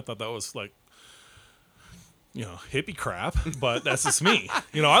line. I thought that was like, hippie crap, but that's just me.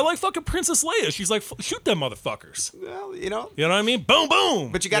 I like fucking Princess Leia. She's like, shoot them motherfuckers. well, You know what I mean? Boom,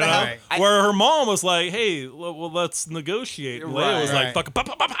 boom. But you gotta help. Where her mom was like, hey, well, let's negotiate. And Leia was like, Right. fucking pow,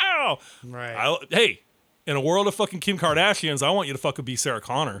 pow, pow, pow. Right. Hey, in a world of fucking Kim Kardashians, I want you to fucking be Sarah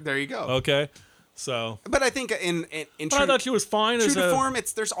Connor. There you go. Okay? So... But I think in But I thought she was fine true as to a... form,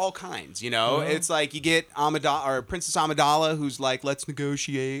 there's all kinds, It's like you get Princess Amidala, who's like, let's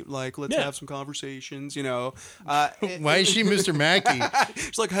negotiate, like let's Yeah. have some conversations, Why is she Mr. Mackey?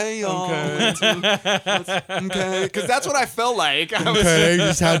 She's like, hey y'all, okay, because that's what I felt like. I was Okay,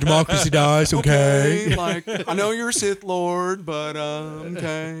 this is how democracy dies. Okay. like, I know you're a Sith Lord, but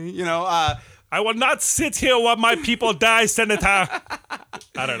okay, I will not sit here while my people die, Senator.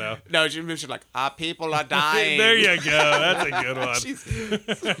 I don't know. No, she's like, our people are dying. There you go. That's a good one.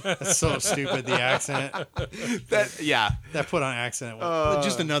 She's- That's so stupid. The accent. yeah. That put on accent.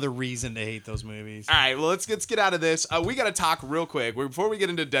 Just another reason to hate those movies. All right, well, let's get out of this. We got to talk real quick before we get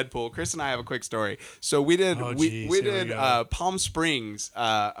into Deadpool. Chris and I have a quick story. So we did Oh, we geez, here we did go. Palm Springs.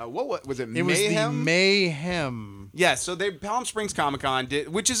 What was it? It was the Mayhem. Mayhem. Yeah, so they Palm Springs Comic Con did,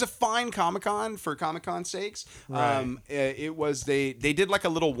 which is a fine Comic Con for Comic Con sakes. Right. It was they did like a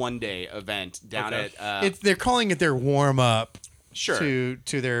little 1-day event down at They're calling it their warm up sure.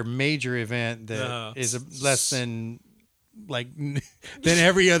 to their major event that is less than than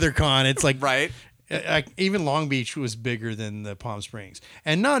every other con. It's like Right. Even Long Beach was bigger than the Palm Springs,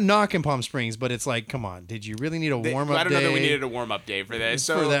 and not knocking Palm Springs, but it's like, come on, did you really need a warm up? I don't know that we needed a warm up day for this.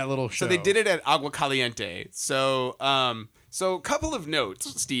 So For that little So they show. did it at Agua Caliente. So so a couple of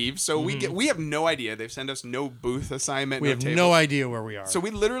notes, Steve. So we have no idea. They've sent us no booth assignment. We no have table. no idea where we are. So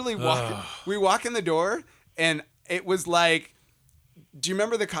we literally walk in the door, and it was like, do you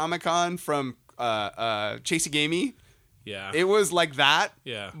remember the Comic Con from Chasey Gamey? Yeah. It was like that,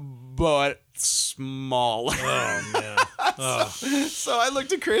 Yeah. but small. Oh man. Oh. So I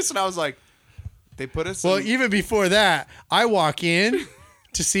looked at Chris and I was like, they put us Well, in- even before that, I walk in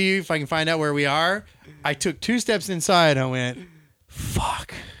to see if I can find out where we are. I took 2 steps inside. I went,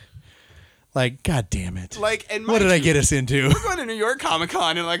 fuck. Like, God damn it. like, and What did mind I you, get us into? We're going to New York Comic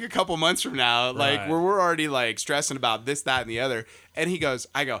Con in like a couple months from now, like Right. where we're already like stressing about this, that, and the other. And he goes,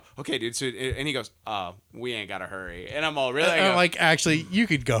 I go, okay, dude. So, and he goes, we ain't gotta hurry. And I'm all really I I'm go, like, actually, you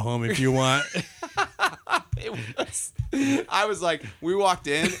could go home if you want. it was, I was like, we walked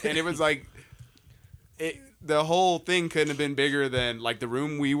in and it was like, the whole thing couldn't have been bigger than like the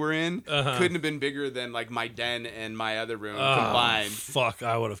room we were in. Couldn't have been bigger than like my den and my other room combined. Fuck!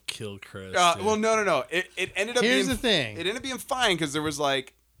 I would have killed Chris. Dude. Well, no. It ended up. Here's being, the thing. It ended up being fine because there was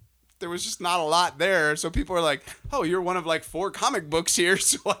just not a lot there. So people were like, "Oh, you're one of like 4 comic books here,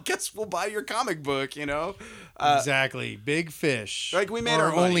 so I guess we'll buy your comic book." You know. Exactly. Big fish. Like, we made or our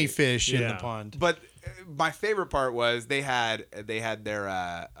money. only fish in Yeah. the pond. But my favorite part was they had their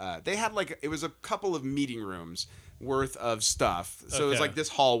they had like it was a couple of meeting rooms worth of stuff. So it was Okay. like this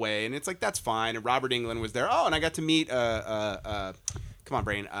hallway, and it's like that's fine. And Robert Englund was there. Oh, and I got to meet come on,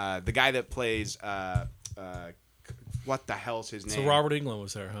 brain, the guy that plays what the hell's his name? So Robert Englund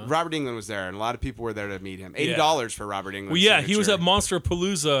was there, huh? Robert Englund was there, and a lot of people were there to meet him. $80 for Robert Englund. Well, yeah, he was at Monster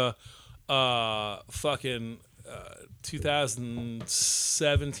Palooza, fucking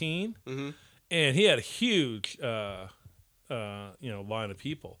 2017, and he had a huge, line of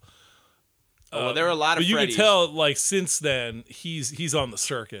people. well, there were a lot of. But you can Freddies. tell, like, since then he's on the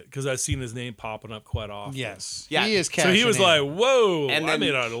circuit because I've seen his name popping up quite often. Yes. Yeah. He is So cashing he was in. like, "Whoa!" And I then-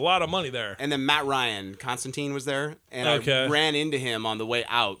 made a lot of money there. And then Matt Ryan, Constantine was there, and Okay. I ran into him on the way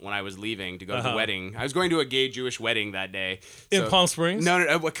out when I was leaving to go to the wedding. I was going to a gay Jewish wedding that day. In so- Palm Springs?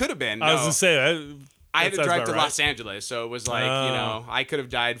 No, what could have been. I was no. gonna say I had that to sounds drive about to right. Los Angeles, so it was like, I could have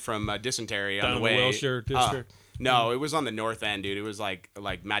died from dysentery Down on the in way. the Wilshire district? No, it was on the north end, dude. It was like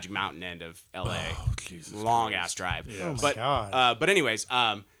Magic Mountain end of LA. Oh, Jesus Long ass drive. Oh, my but God. but anyways,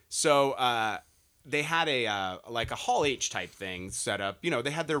 so they had a like a Hall H type thing set up. You know, they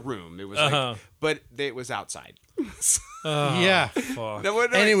had their room. It was like, but it was outside. Yeah. Fuck. No,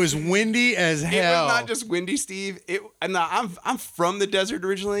 And it was windy as It hell. was not just windy, Steve. I'm from the desert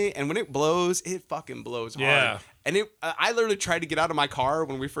originally, and when it blows, it fucking blows hard. Yeah. And I literally tried to get out of my car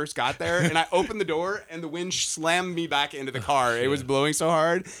when we first got there, and I opened the door, and the wind slammed me back into the car. It was blowing so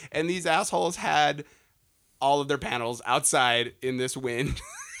hard, and these assholes had all of their panels outside in this wind.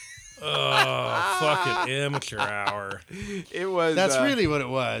 Oh, fucking amateur hour. It was. That's really what it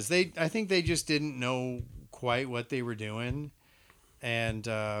was. I think they just didn't know quite what they were doing, and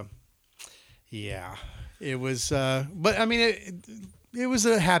yeah, it was. But I mean, it was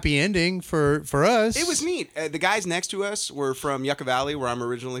a happy ending for us. It was neat. The guys next to us were from Yucca Valley, where I'm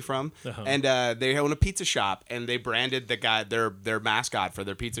originally from, and they own a pizza shop, and they branded the guy their mascot for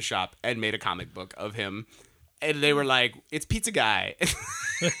their pizza shop and made a comic book of him. And they were like, "It's Pizza Guy."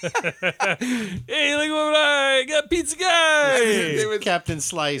 Hey, look what I got, Pizza Guy. It was Captain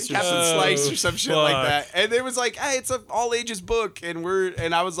Slice. Or Captain something. Slice or some shit like fuck. that. And it was like, "Hey, it's an all ages book," and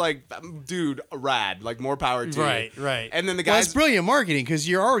I was like, "Dude, rad! Like more power to you." Right. And then the Well, guys, that's brilliant marketing because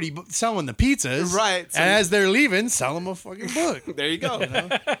you're already selling the pizzas, Right, so- and as they're leaving, sell them a fucking book. there you go.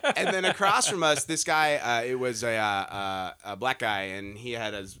 And then across from us, this guy, it was a black guy, and he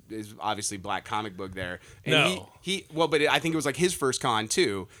had his obviously black comic book there. And No. but I think it was like his first con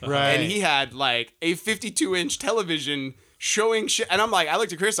too. Right. And he had like a 52-inch television showing shit. And I'm like, I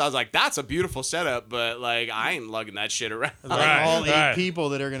looked at Chris, I was like, that's a beautiful setup, but like, I ain't lugging that shit around. Like Right, all 8 right. people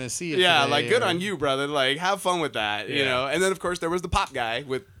that are gonna see it. Yeah, today like good are- on you, brother. Like, have fun with that, you Yeah. know. And then of course there was the pop guy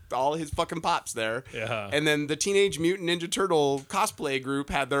with all his fucking pops there. Yeah. And then the Teenage Mutant Ninja Turtle cosplay group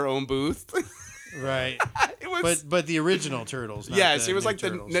had their own booth. Right. It was But the original turtles. Not yes, the it was new like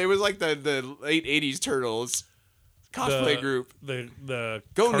turtles. the late '80s Turtles cosplay group. The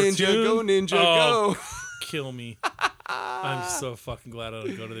Go cartoon? Ninja, go Ninja, Oh, go! kill me. I'm so fucking glad I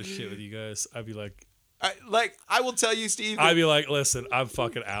don't go to this shit with you guys. I'd be like, I will tell you, Steve. I'd be like, listen, I'm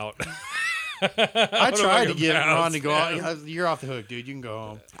fucking out. I tried to fucking get bounce, Ron to go man. out. You're off the hook, dude. You can go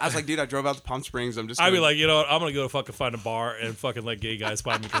home. I was like, dude, I drove out to Palm Springs. I'm just. I'd be gonna- like, you know what? I'm gonna go fucking find a bar and fucking let gay guys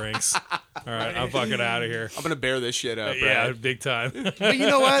buy me drinks. All right, I'm fucking out of here. I'm gonna bear this shit up. Yeah, Brad. big time. But you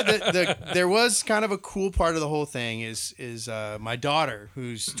know what? There was kind of a cool part of the whole thing is my daughter,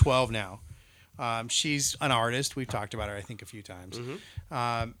 who's 12 now. She's an artist. We've talked about her, I think, a few times.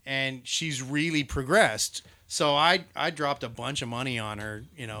 And she's really progressed. So I dropped a bunch of money on her,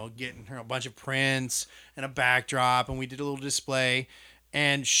 you know, getting her a bunch of prints and a backdrop, and we did a little display.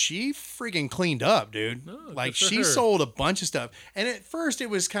 And she freaking cleaned up, dude. Like, good for she her. sold a bunch of stuff. And at first, it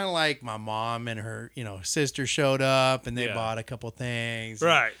was kind of like my mom and her, sister showed up, and they Yeah. bought a couple things.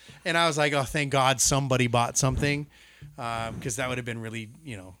 Right. And I was like, oh, thank God somebody bought something, because that would have been really,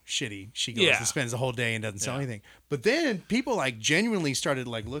 shitty. She goes Yeah. and spends the whole day and doesn't sell Yeah. anything. But then people like genuinely started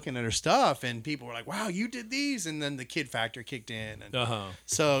like looking at her stuff, and people were like, wow, you did these. And then the kid factor kicked in. And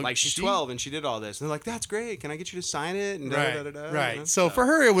so Like, she's 12 and she did all this. And they're like, that's great. Can I get you to sign it? And Right. da-da-da-da-da. Right. So for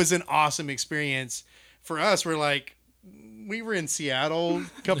her, it was an awesome experience. For us, we're like, we were in Seattle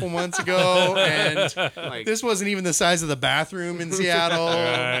a couple months ago, and Like, this wasn't even the size of the bathroom in Seattle.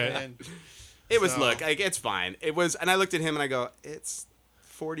 Right. And it was, so- look, like, it's fine. It was, and I looked at him and I go, it's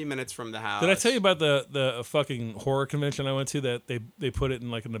 40 minutes from the house. Did I tell you about the fucking horror convention I went to that they put it in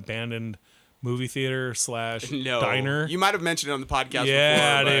like an abandoned movie theater / No. diner? You might have mentioned it on the podcast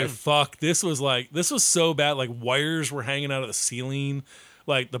Yeah, before. dude. Fuck. This was so bad. Like wires were hanging out of the ceiling.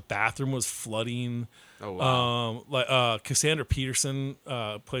 Like the bathroom was flooding. Oh, wow. Like Cassandra Peterson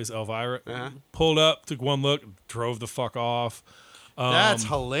plays Elvira. Uh-huh. Pulled up, took one look, drove the fuck off. that's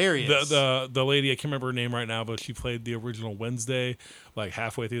hilarious. The lady, I can't remember her name right now, but she played the original Wednesday. Like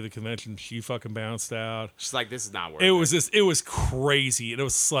halfway through the convention, she fucking bounced out. She's like, this is not worth It was crazy. And it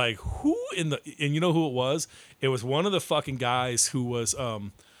was like, who and you know who it was? It was one of the fucking guys who was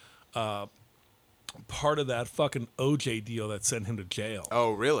part of that fucking OJ deal that sent him to jail.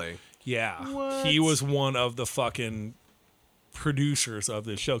 Oh, really? Yeah. He was one of the fucking producers of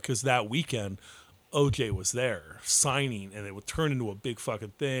this show because that weekend OJ was there signing and it would turn into a big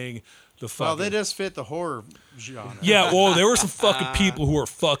fucking thing. The fucking well, they just fit the horror genre. yeah, well, there were some fucking people who were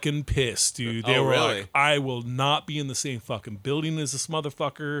fucking pissed, dude. They Oh, were really? like, I will not be in the same fucking building as this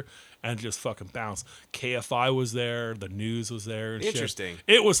motherfucker, and just fucking bounce. KFI was there, the news was there. And shit. Interesting.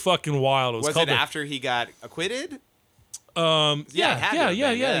 It was fucking wild. It was, Was called it the- after he got acquitted? Yeah, it had to have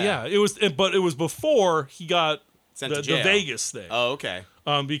been, yeah. But it was before he got Sent to the jail. Vegas thing. Oh, okay.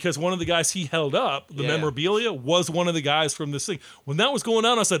 Because one of the guys he held up, the Yeah. memorabilia, was one of the guys from this thing. When that was going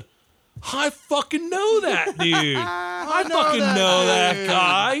on, I said, I fucking know that dude. I fucking know that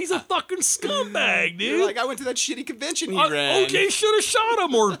guy. He's a fucking scumbag, dude. You're like, I went to that shitty convention he ran. Okay, should have shot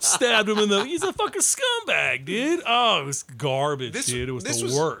him or stabbed him in the. He's a fucking scumbag, dude. Oh, it was garbage, dude. It was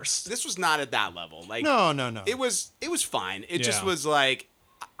the worst. This was not at that level. Like, No. it was fine. It just Yeah. was like,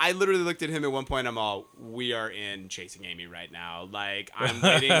 I literally looked at him at one point. I'm all, we are in Chasing Amy right now. Like, I'm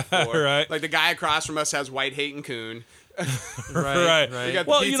waiting for Right. like the guy across from us has White Hate and Coon. Right. We got the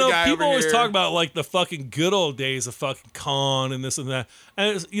Well, pizza guy people over always here. talk about like the fucking good old days of fucking con and this and that.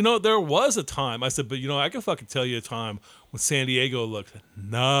 And there was a time I said, but I can fucking tell you a time when San Diego looked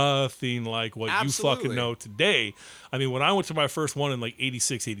nothing like what you Absolutely. fucking know today. I mean, when I went to my first one in like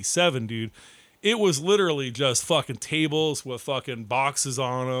 86, 87, dude, it was literally just fucking tables with fucking boxes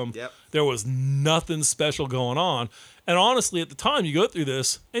on them. Yep. There was nothing special going on. And honestly, at the time you go through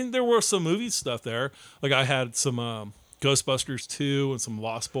this, and there were some movie stuff there. Like I had some Ghostbusters 2 and some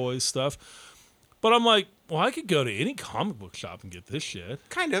Lost Boys stuff. But I'm like, well, I could go to any comic book shop and get this shit.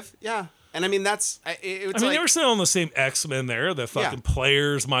 Kind of, yeah. And I mean, it's I mean, like, they were selling the same X-Men there that fucking Yeah.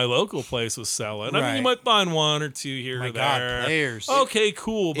 Players, my local place, was selling. I mean, you Right. might find one or two here My or God, there. Players. Okay,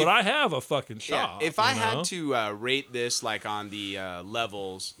 cool. But If- I have a fucking yeah. shop. If I you had know? to rate this like on the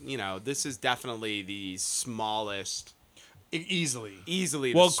levels, this is definitely the smallest. Easily.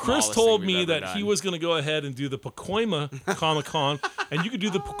 Easily. Well, the Chris smallest told thing me we've ever that he done. was going to go ahead and do the Pacoima Comic Con, and you could do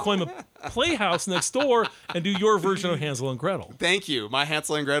the Pacoima Playhouse next door and do your version of Hansel and Gretel. Thank you. My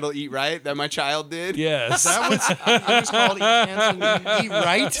Hansel and Gretel Eat Right that my child did. Yes. That was called Eat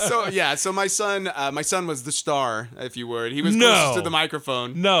Right. So yeah, so my son was the star, if you would. He was No. closest to the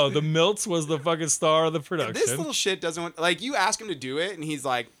microphone. No, the Miltz was the fucking star of the production. This little shit doesn't want, like, you ask him to do it and he's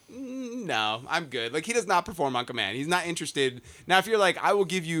like, no, I'm good. Like, he does not perform on command. He's not interested. Now, if you're like, I will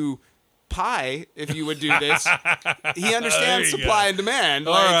give you pie if you would do this, he understands There you supply go. and demand.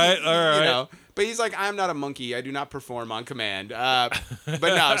 All Like, right, he- all right. You know, but he's like, I'm not a monkey. I do not perform on command. But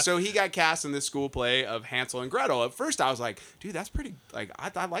no, so he got cast in this school play of Hansel and Gretel. At first, I was like, dude, that's pretty, like,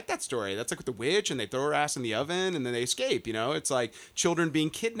 I like that story. That's like with the witch and they throw her ass in the oven and then they escape, It's like children being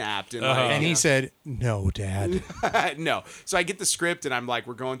kidnapped. And, like, And you he know. said, "No, Dad." No. So I get the script and I'm like,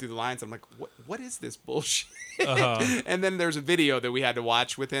 we're going through the lines. I'm like, what is this bullshit? And then there's a video that we had to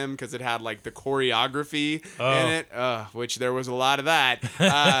watch with him because it had like the choreography in it, which there was a lot of that.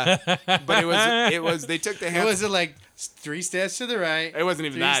 But it was they took the What hand. was it like? 3 steps to the right. It wasn't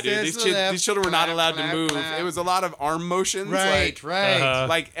even 3 that, dude. steps These, to the left, these children were not clap, allowed clap, to move. clap. It was a lot of arm motions. Right, right.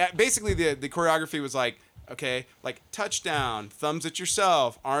 Like basically the choreography was like, okay, like touchdown, thumbs at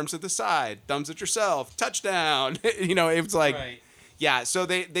yourself, arms at the side, thumbs at yourself, touchdown. It was like, Right. Yeah, so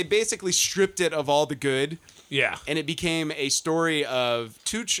they basically stripped it of all the good, Yeah. and it became a story of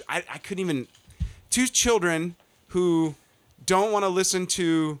two children who don't want to listen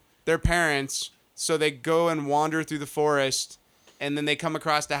to their parents, so they go and wander through the forest, and then they come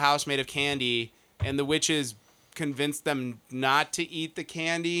across a house made of candy, and the witches convince them not to eat the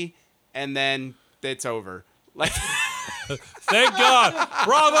candy, and then it's over. Like, Thank God.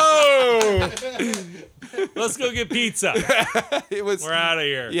 Bravo. Let's go get pizza. it was. We're out of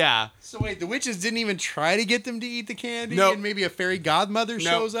here. Yeah. So wait, the witches didn't even try to get them to eat the candy, Nope. and maybe a fairy godmother Nope.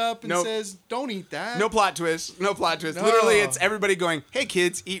 shows up and Nope. says, "Don't eat that." No plot twist. No plot twist. No. Literally, it's everybody going, "Hey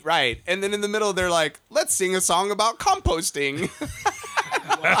kids, eat right," and then in the middle they're like, "Let's sing a song about composting."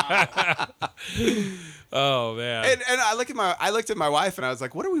 Oh man. And I looked at my wife and I was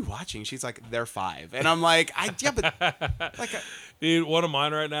like, "What are we watching?" She's like, "They're 5," and I'm like, Dude, one of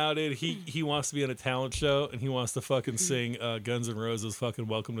mine right now, dude, he wants to be in a talent show and he wants to fucking sing Guns N' Roses fucking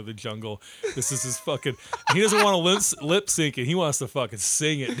Welcome to the Jungle. This is his fucking, he doesn't want to lip sync it. He wants to fucking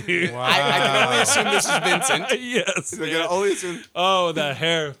sing it, dude. Wow. I can only assume this is Vincent. Yes. I man. can only assume. Oh, that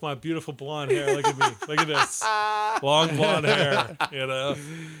hair, my beautiful blonde hair. Look at me. Look at this. Long blonde hair, you know?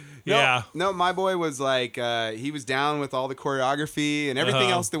 Yeah. No, my boy was like, he was down with all the choreography and everything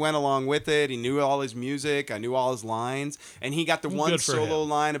else that went along with it. He knew all his music. I knew all his lines. And he got the one Good for solo him.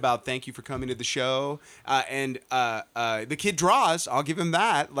 line about "Thank you for coming to the show." And the kid draws. I'll give him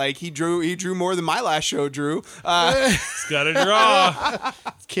that. Like, he drew more than my last show drew. It's got to draw.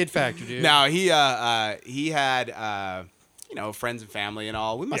 Kid factor, dude. Now, he had, friends and family and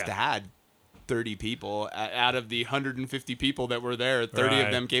all. We must Yeah. have had 30 people out of the 150 people that were there. 30 Right.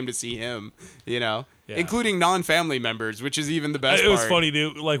 of them came to see him, Yeah. including non-family members, which is even the best It was part. funny,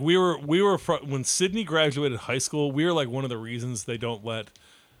 dude. Like we were when Sydney graduated high school, we were like one of the reasons they don't let,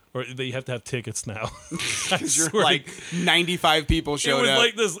 or that you have to have tickets now. Because you're like 95 people it showed was up.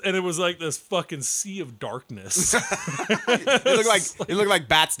 like this, and it was like this fucking sea of darkness. it looked like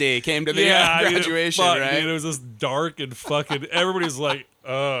Bats Day came to the dude, graduation, fuck, right? dude, it was just dark and fucking. Everybody's like,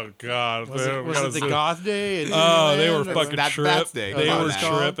 "Oh God!" Was it the goth day? at Oh, they were Disneyland? fucking That's trip. Bats Day. They Come on were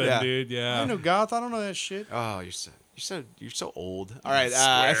now. tripping, Yeah. dude. I Yeah. don't know goth. I don't know that shit. Oh, you're so old. All right,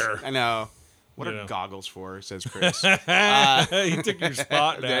 swear. I know. What You are know. goggles for? Says Chris. He took your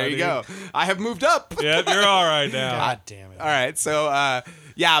spot now. there you dude. go. I have moved up. Yep, you're all right now. God damn it. All right, so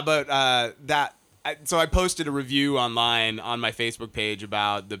so I posted a review online on my Facebook page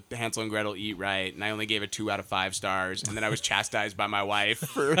about the Hansel and Gretel Eat Right, and I only gave it 2 out of 5 stars, and then I was chastised by my wife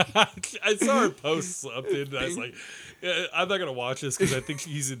for. I saw her post something. And I was like, yeah, I'm not gonna watch this because I think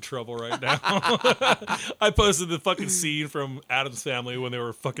he's in trouble right now. I posted the fucking scene from Addams Family when they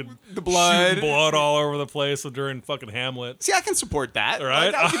were fucking The blood. shooting blood all over the place during fucking Hamlet. See, I can support that. All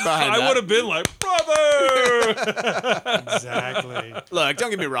right, Like, I'll get behind I that. would have been like, brother. Exactly. Look,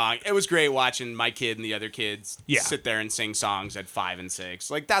 don't get me wrong. It was great watching my kid and the other kids Yeah. sit there and sing songs at 5 and 6.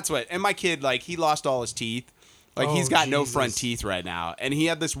 Like, that's what. And my kid, like, he lost all his teeth. Like, Oh, he's got no Jesus. front teeth right now. And he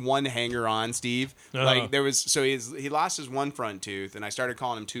had this one hanger on, Steve. Uh-huh. Like, he lost his one front tooth, and I started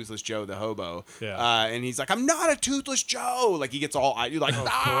calling him Toothless Joe the hobo. Yeah. And he's like, "I'm not a Toothless Joe." Like, he gets all, you're like,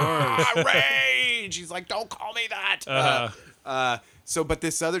 rage. He's like, "Don't call me that." But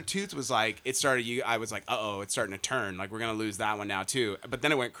this other tooth was like, I was like, uh-oh, it's starting to turn. Like, we're going to lose that one now, too. But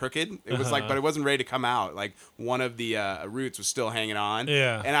then it went crooked. It was like, but it wasn't ready to come out. Like, one of the roots was still hanging on.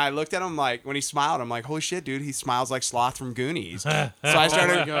 Yeah. And I looked at him, like, when he smiled, I'm like, holy shit, dude, he smiles like Sloth from Goonies. So I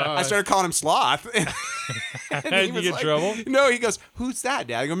started calling him Sloth. And Did you was get like, trouble? No, he goes, "Who's that,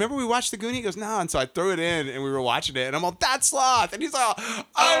 Dad?" I go, "Remember we watched the Goonies?" He goes, "No." And so I threw it in, and we were watching it, and I'm all, "That's Sloth." And he's all,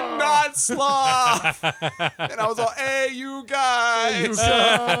 "I'm not Sloth." And I was all, "Hey, you guys."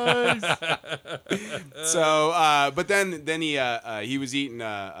 So, but then he was eating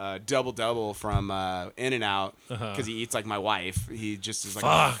a double from In-N-Out because he eats like my wife. He just is like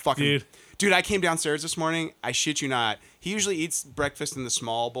a Fuck, fucking dude. I came downstairs this morning. I shit you not. He usually eats breakfast in the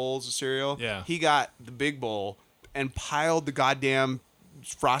small bowls of cereal. Yeah. He got the big bowl and piled the goddamn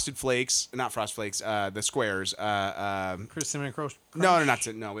Frosted Flakes, not Frosted Flakes, the squares. Chris Cinnamon Crunch. No,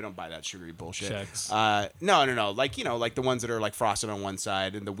 we don't buy that sugary bullshit. Chex. No. Like, like the ones that are like frosted on one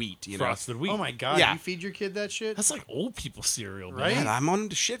side and the wheat, Frosted wheat. Oh my God. Yeah. You feed your kid that shit? That's like old people cereal, man. Right? Man, I'm on him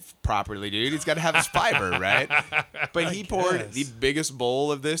to shit properly, dude. He's got to have his fiber, right? But he poured guess. the biggest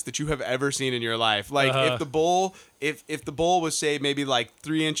bowl of this that you have ever seen in your life. Like, if the bowl was, say, maybe like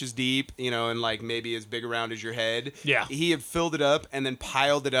 3 inches deep, and like maybe as big around as your head, Yeah. he had filled it up and then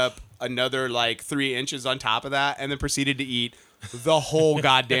piled it up another like 3 inches on top of that, and then proceeded to eat the whole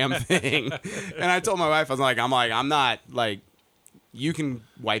goddamn thing. And I told my wife, I'm not like, You can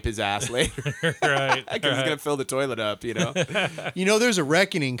wipe his ass later Right. because he's gonna fill the toilet up. You know. You know, there's a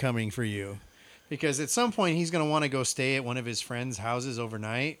reckoning coming for you, because at some point he's going to want to go stay at one of his friends' houses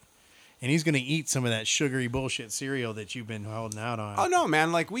overnight, and he's going to eat some of that sugary bullshit cereal that you've been holding out on. Oh no,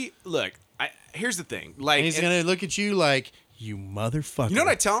 man! Like here's the thing. Like And he's going to look at you like, you motherfucker. You know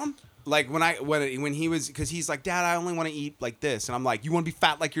what I tell him? Like when he was, because he's like, Dad, I only want to eat like this, and I'm like, you want to be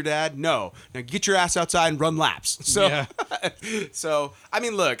fat like your dad? No. Now get your ass outside and run laps. So, Yeah. so I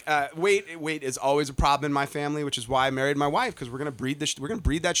mean, look, weight is always a problem in my family, which is why I married my wife, because we're gonna breed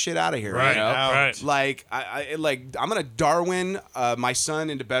that shit out of here. Right. You know? Right. Like I'm gonna Darwin my son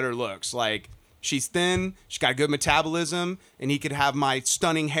into better looks. Like. She's thin, she's got a good metabolism, and he could have my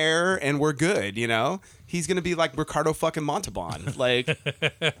stunning hair, and we're good, you know? He's going to be like Ricardo fucking Montalban. Like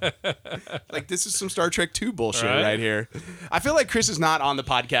this is some Star Trek 2 bullshit right here. I feel like Chris is not on the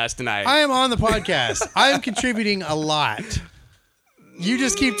podcast tonight. I am on the podcast. I am contributing a lot. You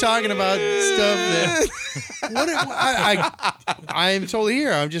just keep talking about stuff that. I am totally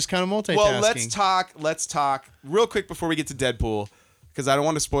here. I'm just kind of multitasking. Well, let's talk real quick before we get to Deadpool, because I don't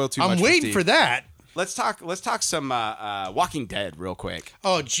want to spoil too much. I'm waiting for that. Let's talk some Walking Dead real quick.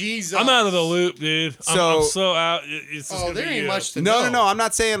 Oh, Jesus. I'm out of the loop, dude. I'm so out. It's just gonna there be, ain't much to know. No. I'm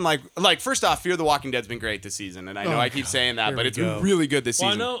not saying like first off, Fear the Walking Dead's been great this season, and I know I keep saying that, but it's been really good this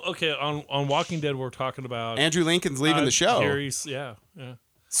Well, season. I know. Okay, on Walking Dead, we're talking about Andrew Lincoln's leaving the show. Harry's, yeah.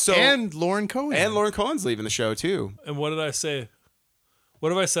 So And Lauren Cohen. And Lauren Cohen's leaving the show too. And what did I say? What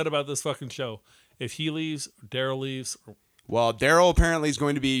have I said about this fucking show? If he leaves, Daryl leaves. Well, Daryl apparently is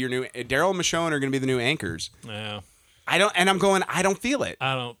going to be your new. Daryl and Michonne are going to be the new anchors. Yeah. I don't feel it.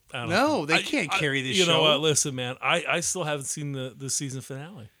 I don't. No, they can't carry this show. You know what? Listen, man. I still haven't seen the season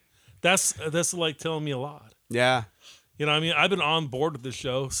finale. That's like telling me a lot. Yeah. You know, I mean, I've been on board with the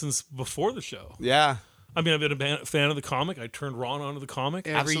show since before the show. Yeah. I mean, I've been a fan of the comic. I turned Ron onto the comic.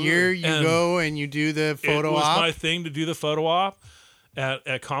 Every year you go and you do the photo It was op. my thing to do the photo op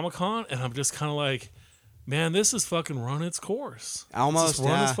at Comic-Con, and I'm just kind of like, man, this is fucking run its course. Almost,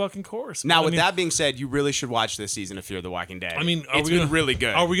 run its yeah. fucking course. Now, But, with that being said, you really should watch this season of Fear the Walking Dead. I mean, it's been really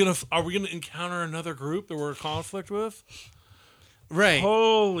good. Are we gonna encounter another group that we're in conflict with? Right.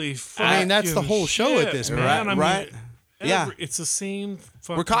 Holy fuck! I mean, that's the whole show at this, man. I mean, Right? Yeah. it's the same.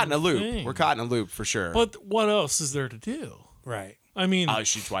 Fucking We're caught in a loop. thing. We're caught in a loop for sure. But what else is there to do? Right. I mean, I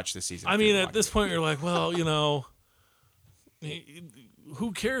should watch this season. I of Fear mean, the at Walking this Dead. point, you're like, well, you know,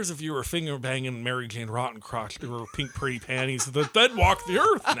 who cares if you were finger banging Mary Jane Rottencrotch or pink pretty panties that walk the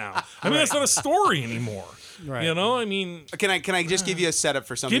earth now? I mean, that's not a story anymore. Right. You know, I mean, Can I just give you a setup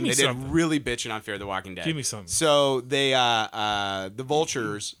for something Give me they did something. really bitching on Fear the Walking Dead? Give me something. So they the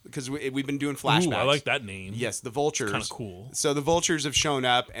Vultures, because we've been doing flashbacks. ooh, I like that name. Yes, the Vultures. Kinda cool. So the Vultures have shown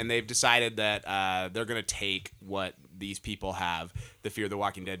up, and they've decided that they're going to take what these people have, the Fear the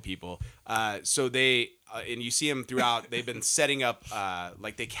Walking Dead people. So they, and you see them throughout, they've been setting up,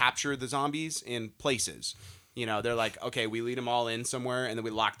 like they capture the zombies in places. You know, they're like, okay, we lead them all in somewhere, and then we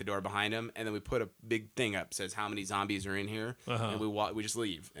lock the door behind them, and then we put a big thing up, says how many zombies are in here, and we just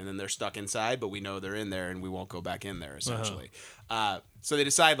leave, and then they're stuck inside, but we know they're in there, and we won't go back in there, essentially. So they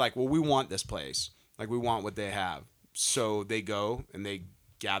decide, like, well, we want this place. Like, we want what they have. So they go, and they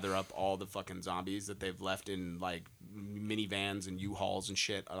gather up all the fucking zombies that they've left in, like, minivans and U-Hauls and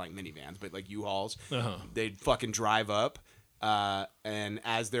shit. I like minivans, but, like, U-Hauls. They fucking drive up. And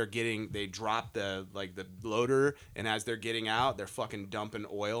as they're they drop the loader, and as they're getting out, they're fucking dumping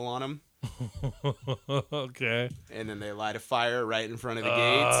oil on them. Okay. And then they light a fire right in front of the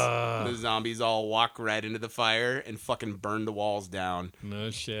gates. The zombies all walk right into the fire and fucking burn the walls down. No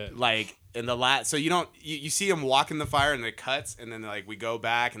shit. Like in the so you see them walk in the fire, and it cuts, and then like we go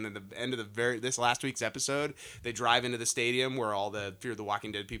back, and then the end of this last week's episode, they drive into the stadium where all the Fear the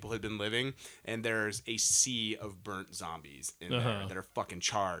Walking Dead people had been living, and there's a sea of burnt zombies in there that are fucking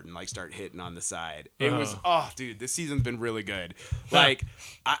charred and like start hitting on the side. It was dude, this season's been really good. Like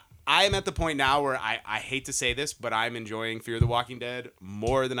I am at the point now where I hate to say this, but I'm enjoying Fear the Walking Dead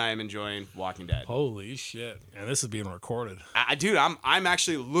more than I am enjoying Walking Dead. Holy shit! And this is being recorded. Dude, I'm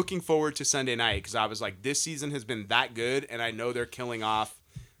actually looking forward to Sunday night, because I was like, this season has been that good, and I know they're killing off.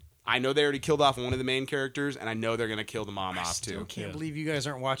 I know they already killed off one of the main characters, and I know they're gonna kill the mom off too. I can't believe you guys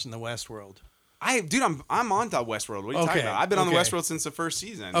aren't watching the Westworld. I'm on to Westworld. What are you talking about? I've been on the Westworld since the first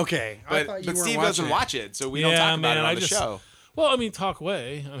season. Okay, but Steve doesn't watch it, so we don't talk about it on the show. Well, I mean, talk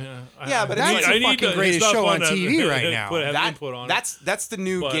away. I mean, Yeah, but That's the fucking it's greatest not show fun on to TV right now. have That, input on it. that's the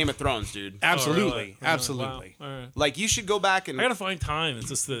new But- Game of Thrones, dude. Absolutely, Oh, really? absolutely. Wow. All right. Like you should go back and I gotta find time. It's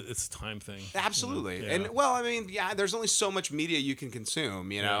just it's a time thing. absolutely. Yeah. And well, I mean, yeah, there's only so much media you can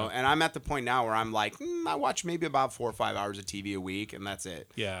consume, you know. Yeah. And I'm at the point now where I'm like, I watch maybe about 4 or 5 hours of TV a week, and that's it.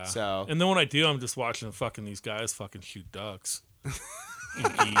 Yeah. So and then when I do, I'm just watching fucking these guys fucking shoot ducks.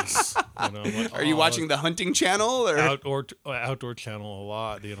 And geese. You know, I'm like, are you oh, watching the Hunting Channel or outdoor channel a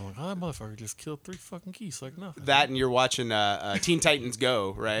lot? You know, like, oh, motherfucker just killed 3 fucking geese like nothing. that? And you're watching Teen Titans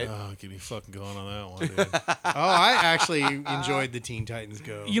Go, right? Oh, get me fucking going on that one, dude. Oh, I actually enjoyed the Teen Titans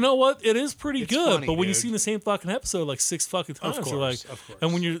Go. You know what? It is pretty It's good, funny, but when you dude. see the same fucking episode like 6 fucking times, Of you're like, course, of course.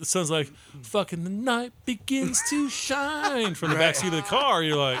 and when your son's like, "Fucking the night begins to shine" from the backseat of the car,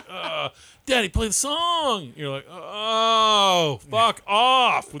 you're like, "Daddy, play the song." You're like, "Oh, fuck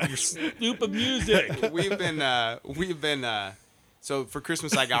off with your stupid music." we've been so for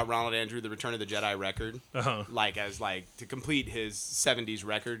Christmas I got Ronald Andrew the Return of the Jedi record, like as like to complete his 70s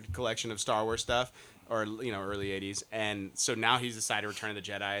record collection of Star Wars stuff, or you know early 80s, and so now he's decided Return of the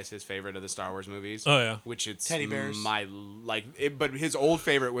Jedi is his favorite of the Star Wars movies. Oh, yeah. which it's Teddy bears. But his old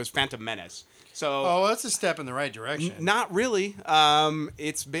favorite was Phantom Menace. So Oh, that's a step in the right direction. not really.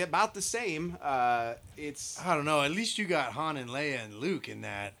 It's about the same. It's I don't know. At least you got Han and Leia and Luke in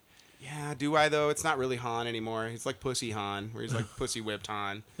that. yeah. Do I though? It's not really Han anymore. He's like Pussy Han, where he's like pussy whipped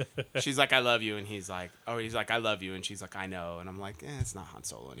Han. She's like, "I love you," and he's like, "I love you," and she's like, "I know," and I'm like, it's not Han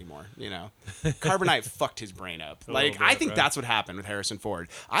Solo anymore. You know, Carbonite fucked his brain up. Like little I bit, think right? that's what happened with Harrison Ford.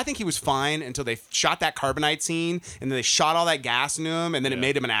 I think he was fine until they shot that Carbonite scene, and then they shot all that gas into him, and then it Yeah.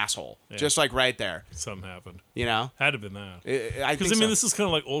 made him an asshole, just like right there. Something happened. You know, Had to have been that. I Because think I mean, so. this is kind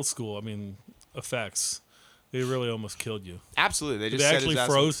of like old school. I mean, effects. They really almost killed you. Absolutely, they just They set actually his ass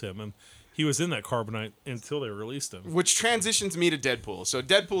froze him, and he was in that carbonite until they released him. Which transitions me to Deadpool. So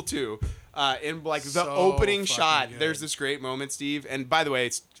Deadpool 2, in like the So opening fucking shot, good. there's this great moment, Steve. And by the way,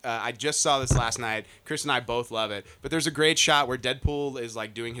 it's I just saw this last night. Chris and I both love it. But there's a great shot where Deadpool is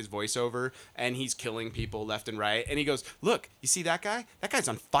like doing his voiceover and he's killing people left and right. And he goes, "Look, you see that guy? That guy's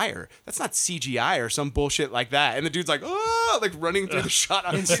on fire. That's not CGI or some bullshit like that." And the dude's like, "Oh," like running through the shot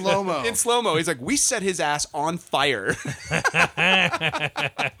on In slow-mo. In slow mo, he's like, "We set his ass on fire,"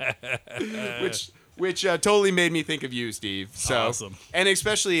 which totally made me think of you, Steve. So Awesome. and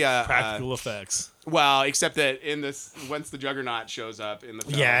especially Practical effects. well, except that in this, once the Juggernaut shows up in the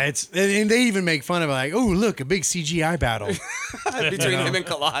film, Yeah, it's and they even make fun of it, like, oh look, a big CGI battle. between him and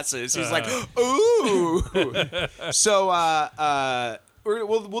Colossus, he's like, "Ooh." So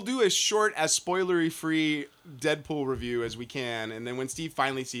we'll do as short as spoilery free Deadpool review as we can, and then when Steve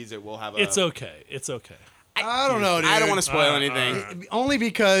finally sees it, we'll have a. It's okay. It's okay. I don't know, dude. I don't want to spoil anything. Only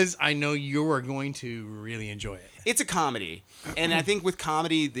because I know you are going to really enjoy it. It's a comedy, and I think with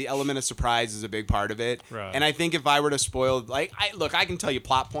comedy, the element of surprise is a big part of it. Right. And I think if I were to spoil, like, I can tell you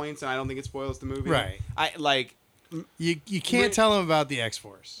plot points, and I don't think it spoils the movie. Right. I like. You can't tell them about the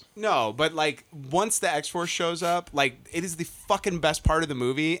X-Force. No, but like once the X-Force shows up, like it is the fucking best part of the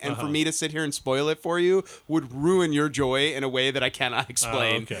movie, and for me to sit here and spoil it for you would ruin your joy in a I that I cannot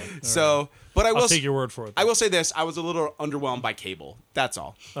explain. okay. All So, but I will I'll take your word for it. I will say this: I was a little underwhelmed by Cable. That's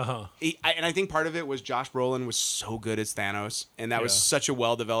all. Uh-huh. And I think part of it was Josh Brolin was so good as Thanos, and that was Yeah. such a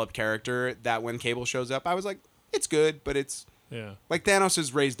well-developed character that when Cable shows up, I was like, it's good, but it's Yeah. like Thanos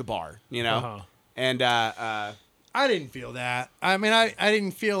has raised the bar, you know. Uh-huh. And I didn't feel that. I mean, I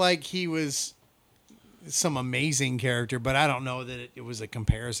didn't feel like he was some amazing character, but I don't know that it was a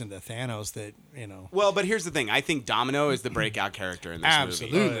comparison to Thanos that, you know. well, but here's the thing: I think Domino is the breakout character in this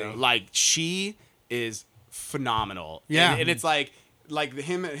movie. Absolutely. Like she is phenomenal. Yeah. and it's like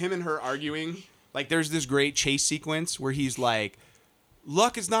him and her arguing. Like there's this great chase sequence where he's like,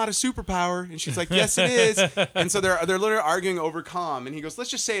 "Luck is not a superpower," and she's like, "Yes, it is." And so they're literally arguing over calm, and he goes, "Let's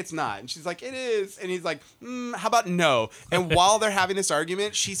just say it's not," and she's like, "It is," and he's like, "How about no?" And while they're having this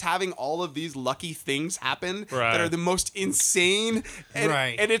argument, she's having all of these lucky things happen Right. that are the most insane, and,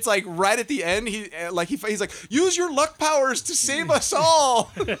 Right. and it's like right at the end, he's like, "Use your luck powers to save us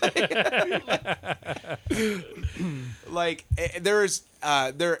all." Like there's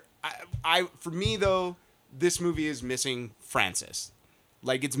I for me though, this movie is missing Francis.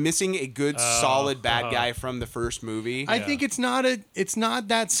 Like it's missing a good solid bad guy from the first movie. I think it's not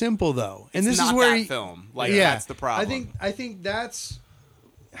that simple though. And It's this is not where that film. Like yeah, that's the problem. I think that's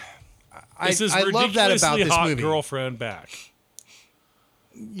Is his I love that about ridiculously this hot movie. girlfriend back?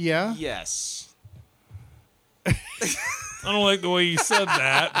 Yeah. Yes. I don't like the way you said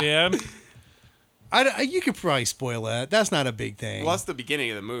that, man. You could probably spoil that. That's not a big thing. Well, that's the beginning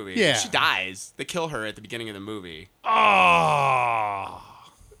of the movie. Yeah. She dies. They kill her at the beginning of the movie. Oh.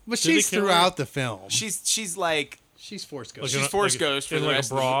 but Did they she's kill her? throughout the film. She's like She's Force Ghost. She's Force Ghost for in the like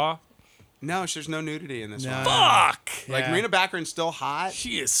rest a of the bra. no. There's no nudity in this No. one. Fuck. Like Yeah. Marina Baccarin's still hot.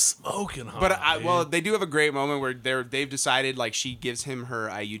 She is smoking hot. But well, dude. they do have a great moment where they've decided like she gives him her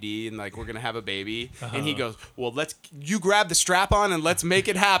IUD and like we're gonna have a baby, and he goes, "Well, you grab the strap on and let's make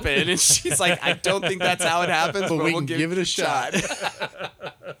it happen." And she's like, "I don't think that's how it happens, but we we'll can give it a shot."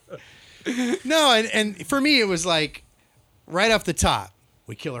 shot." No, and for me, it was like right off the top,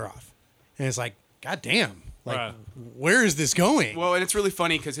 we kill her off, and it's like, God damn, like Right. where is this going? Well, and it's really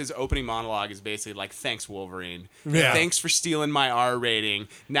funny because his opening monologue is basically like, "Thanks, Wolverine. Yeah. Thanks for stealing my R rating.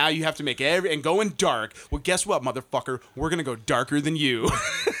 Now you have to make and going dark. Well, guess what, motherfucker? We're gonna go darker than you."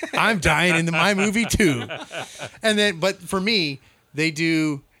 I'm dying in my movie too. And then, but for me, they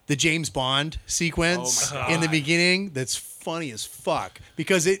do the James Bond sequence Oh my in the God. beginning. That's funny as fuck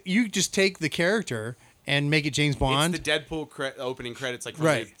because you just take the character and make it James Bond. It's the Deadpool opening credits, like from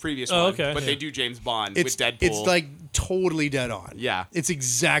Right. the previous Oh, one. okay. But Yeah. they do James Bond It's with Deadpool. It's like totally dead on. Yeah. It's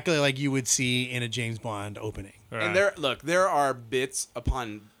exactly like you would see in a James Bond opening. Right. And there are bits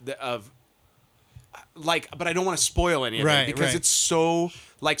upon of like, but I don't want to spoil any of Right, it because right. it's so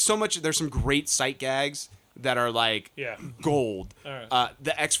like so much. There's some great sight gags that are like Yeah. gold. All right.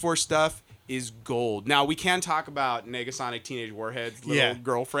 The X-Force stuff is gold. Now we can talk about Negasonic Teenage Warhead's little Yeah.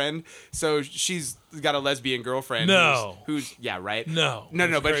 girlfriend. So she's got a lesbian girlfriend. No. Who's yeah, right? No. No,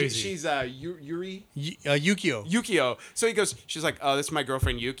 That's but crazy. she's Yuri. Yukio. Yukio. So he goes, she's like, "Oh, this is my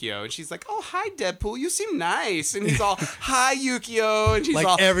girlfriend Yukio." And she's like, "Oh, hi, Deadpool. You seem nice." And he's all, "Hi, Yukio." And she's Like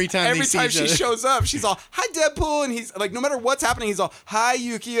all, every time they see each she other. shows up, she's all, "Hi, Deadpool." And he's like, no matter what's happening, he's all, "Hi,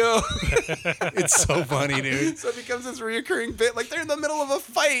 Yukio." It's so funny, dude. So it becomes this reoccurring bit. Like they're in the middle of a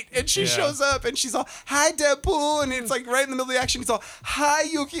fight and she Yeah. shows up and she's all, "Hi, Deadpool." And it's like right in the middle of the action, he's all, "Hi,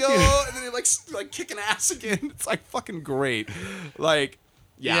 Yukio." And then they're like kicking ass again. It's like fucking great. Like,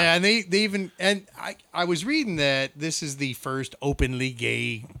 Yeah, and they even and I was reading that this is the first openly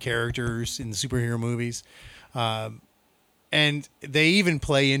gay characters in the superhero movies, and they even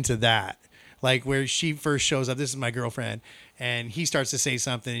play into that, like where she first shows up. This is my girlfriend, and he starts to say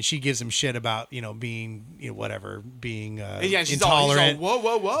something, and she gives him shit about being whatever being And yeah, she's intolerant. all,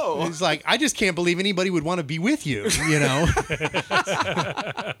 whoa, whoa, whoa. It's like I just can't believe anybody would want to be with you.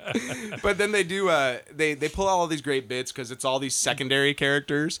 But then they do they pull out all these great bits because it's all these secondary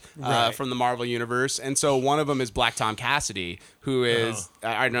characters Right. from the Marvel universe, and so one of them is Black Tom Cassidy, who is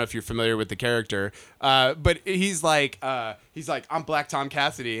I don't know if you're familiar with the character, but he's like I'm Black Tom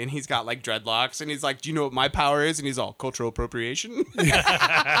Cassidy, and he's got like dreadlocks, and he's like, "Do you know what my power is?" And he's all, "Cultural appropriation." And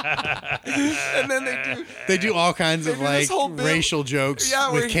then They do all kinds They of do this like whole bit- racial jokes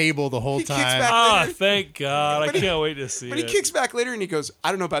Yeah, where with he- Cable the whole he kicks time. back- Ah, thank God. I But he- can't wait to see But it. he kicks back later and he goes, "I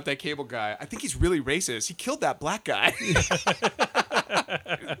don't know about that Cable guy. I think he's really racist. He killed that black guy."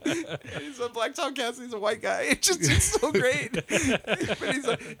 He's a Black Tom Cassidy's a white guy. It's so great.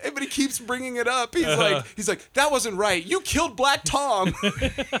 But he keeps bringing it up. He's like, "That wasn't right. You killed Black Tom."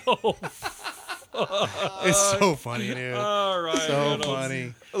 It's so funny, dude. All right. So man,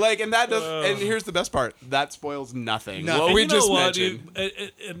 funny. Like, and that does. And here's the best part. That spoils nothing. Nothing. What And we you know just what, mentioned.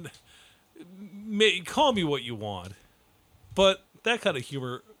 dude? Call me what you want, but that kind of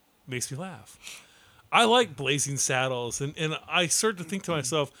humor makes me laugh. I like Blazing Saddles, and I start to think to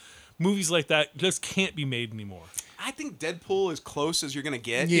myself, movies like that just can't be made anymore. I think Deadpool is close as you're gonna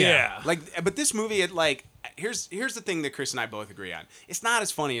get. Yeah. Like, but this movie, here's the thing that Chris and I both agree on. It's not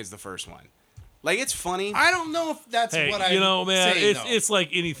as funny as the first one. Like, it's funny. I don't know if that's Hey, what I man, say, it's like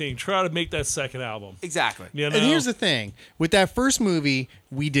anything. Try to make that second album. Exactly. You know? And here's the thing. With that first movie,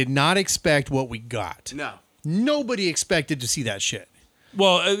 we did not expect what we got. No. Nobody expected to see that shit.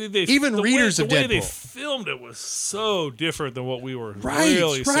 Well, Even readers the of way they Deadpool. filmed it was so different than what we were Right,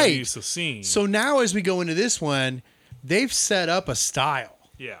 really so right. used to seeing. So now as we go into this one, they've set up a style.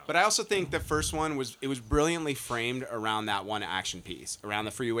 yeah, But I also think the first one was brilliantly framed around that one action piece, around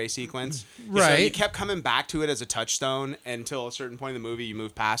the freeway sequence. So Right. you kept coming back to it as a touchstone until a certain point in the movie you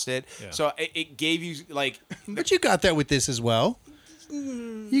move past it. Yeah. So it gave you like But you got that with this as well.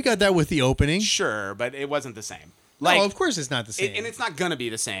 You got that with the opening. sure, but it wasn't the same. No, Like of course it's not the same. and it's not gonna be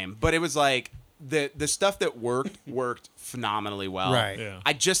the same, but it was like the stuff that worked phenomenally well. Right. Yeah.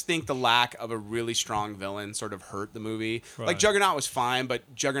 I just think the lack of a really strong villain sort of hurt the movie. Right. Like Juggernaut was fine, but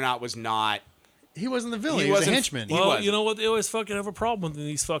Juggernaut was not. He wasn't the villain. He He was a wasn't- henchman. he well, wasn't. you know what they always fucking have a problem with in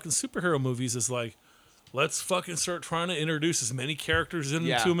these fucking superhero movies is like, let's fucking start trying to introduce as many characters into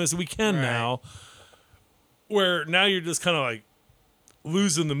Yeah. them as we can Right. now. Where now you're just kind of like,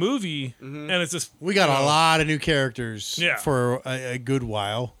 losing the movie, and it's just We got a lot of new characters Yeah. for a good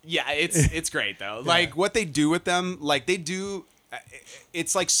while. Yeah, it's great though. Like what they do with them, like they do.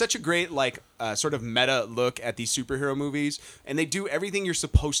 It's like such a great like sort of meta look at these superhero movies, and they do everything you're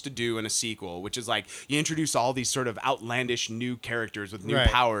supposed to do in a sequel, which is like you introduce all these sort of outlandish new characters with new Right.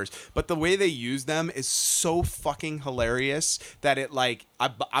 powers, but the way they use them is so fucking hilarious that it like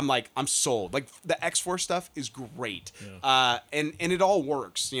I'm sold. Like the X-Force stuff is great, and it all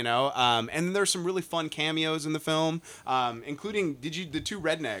works, you know. And there's some really fun cameos in the film, including the two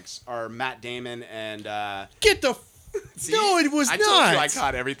rednecks are Matt Damon and Get the. See? No, it was I not. told you I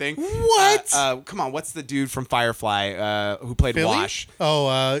caught everything. What? Come on, what's the dude from Firefly who played Billy? Wash?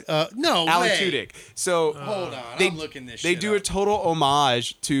 Oh, no Alan way. Tudyk. So Hold on, they- I'm looking this They shit do a up. total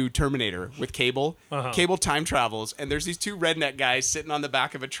homage to Terminator with Cable. Cable time travels, and there's these two redneck guys sitting on the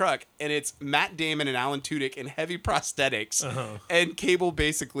back of a truck, and it's Matt Damon and Alan Tudyk in heavy prosthetics, and Cable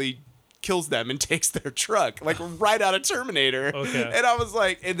basically kills them and takes their truck, like right out of Terminator. Okay. And I was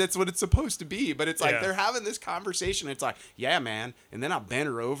like, and that's what it's supposed to be. But it's like Yeah. they're having this conversation. It's like, yeah, man. And then I bent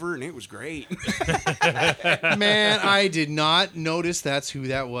her over, and it was great. Man, I did not notice that's who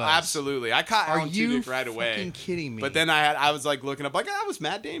that was. Absolutely, I caught Are Alan you Tudyk right away. fucking kidding me? But then I was like looking up, like that was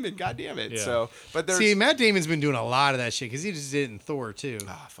Matt Damon. God damn it. Yeah. So, but there's See, Matt Damon's been doing a lot of that shit because he just did it in Thor too.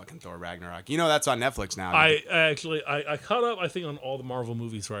 fucking Thor Ragnarok. You know that's on Netflix now. I actually I caught up, I think, on all the Marvel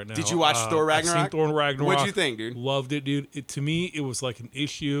movies right now. Did you watch Thor I've seen Ragnarok? Thor Ragnarok. What'd you think, dude? Loved it, dude. To me, it was like an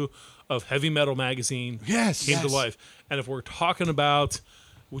issue of Heavy Metal magazine. Yes, came to yes. life. And if we're talking about,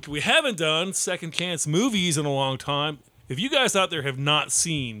 which we haven't done, second chance movies in a long time, if you guys out there have not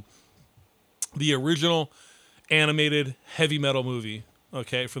seen the original animated Heavy Metal movie,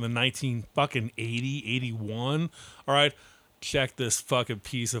 okay, from the 81, all right, check this fucking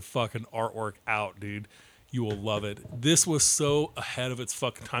piece of fucking artwork out, dude. You will love it. This was so ahead of its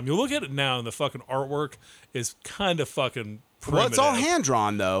fucking time. You look at it now, and the fucking artwork is kind of fucking primitive. Well, it's all hand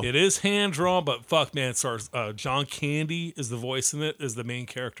drawn though. It is hand drawn, but fuck, man, it stars. John Candy is the voice in it, is the main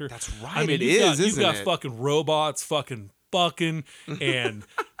character. That's right, I mean, it you've is, You've isn't got it? fucking robots, fucking and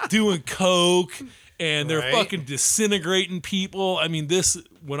doing coke, and they're Right. fucking disintegrating people. I mean,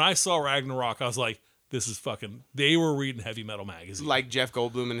 when I saw Ragnarok, I was like, this is fucking. They were reading Heavy Metal magazine. Like Jeff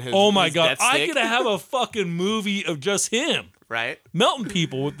Goldblum and his. Oh my his god, death I stick, could have a fucking movie of just him right. melting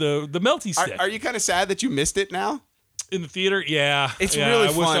people with the melty stick Are you kind of sad that you missed it now? in the theater. Yeah, It's yeah, really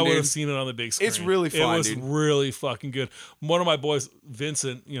I wish fun, I would have dude. seen it on the big screen. It's really fun, It was dude. really fucking good. One of my boys,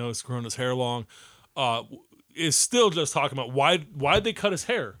 Vincent, has grown his hair long. Is still just talking about why'd they cut his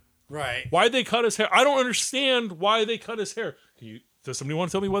hair? Right. Why'd they cut his hair? I don't understand why they cut his hair. Does somebody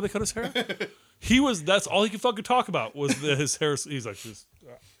want to tell me why they cut his hair? That's all he could fucking talk about was his hair. He's like,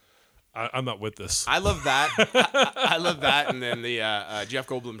 I'm not with this. I love that. I love that, and then the Jeff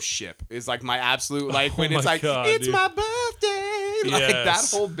Goldblum ship is like my absolute like when it's my like God, it's dude. my birthday, like that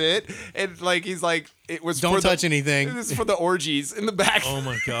Yes. whole bit, and like he's like it was Don't for touch anything. This is for the orgies in the back. Oh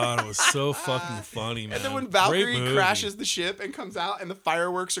my god, it was so fucking funny, man. And then when Great Valkyrie movie. crashes the ship and comes out, and the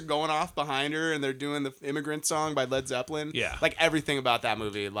fireworks are going off behind her, and they're doing the Immigrant Song by Led Zeppelin. Yeah. like everything about that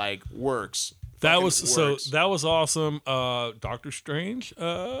movie like works. That Fucking was works. that was awesome. Doctor Strange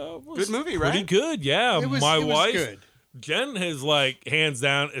was Good movie, pretty right? good. Yeah, It was, my it was wife good. Jen has like hands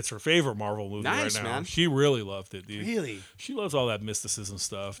down. It's her favorite Marvel movie Nice, right now. man. She really loved it, dude. Really? She loves all that mysticism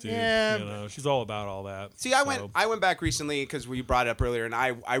stuff, dude. Yeah, she's all about all that. See, I So, went back recently because we brought it up earlier, and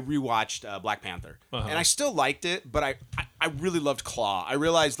I rewatched Black Panther, and I still liked it, but I really loved Claw. I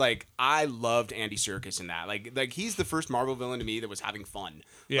realized like I loved Andy Serkis in that. Like he's the first Marvel villain to me that was having fun.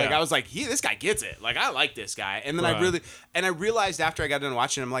 Yeah. Like I was like, this guy gets it. Like I like this guy, and then Right. I realized after I got done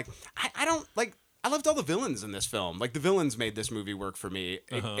watching, I'm like, I don't like. I loved all the villains in this film. Like the villains made this movie work for me.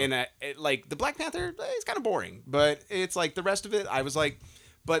 And like the Black Panther, it's kind of boring, but it's like the rest of it. I was like,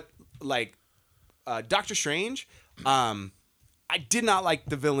 but like Doctor Strange, I did not like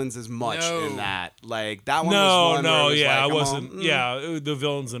the villains as much No. in that. Like that one was one where it was like, I I'm wasn't. all, Yeah, the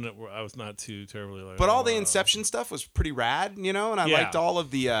villains in it, I was not too terribly like. But all the wow. Inception stuff was pretty rad, and I Yeah. liked all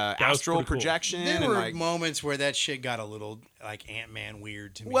of the was astral pretty cool. projection. There and were like, moments where that shit got a little like Ant-Man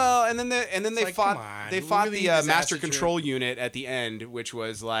weird to me. well, and then they like, fought come on, they we fought really the need this master acid trip. control unit at the end, which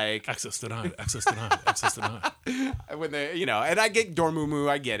was like Access denied. Access denied. Access denied. when they and I get Dormammu,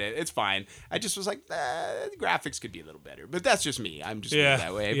 I get it, it's fine. I just was like the graphics could be a little better, but that's just me. I'm just weird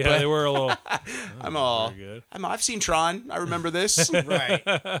that way. Yeah, but they were a little. I've seen Tron. I remember this. Right.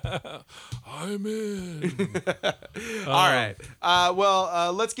 I'm in. All right.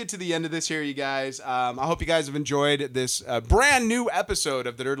 Well, let's get to the end of this here, you guys. I hope you guys have enjoyed this brand new episode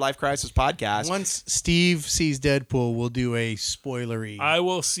of the Nerd Life Crisis podcast. Once Steve sees Deadpool, we'll do a spoilery. I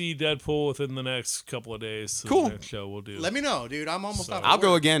will see Deadpool within the next couple of days. So Cool. The next show we'll do. Let me know, dude. I'm almost off. I'll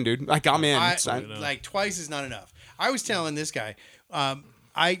go again, dude. Like, I'm in. Like twice is not enough. I was telling this guy,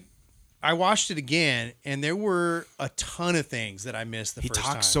 I watched it again, and there were a ton of things that I missed the He first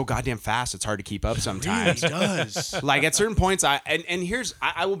time. talks so goddamn fast, it's hard to keep up sometimes. He does. Like, at certain points, I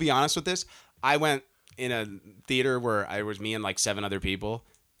will be honest with this. I went in a theater where I was me and like 7 other people,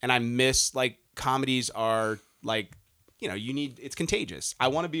 and I miss, like, comedies are like, you know, it's contagious. I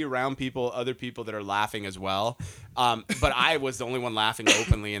want to be around other people that are laughing as well. But I was the only one laughing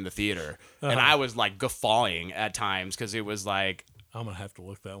openly in the theater. And I was like guffawing at times because it was like, I'm gonna have to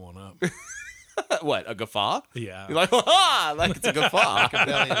look that one up. what, a guffaw? Yeah. You're like, ha! Like it's a guffaw.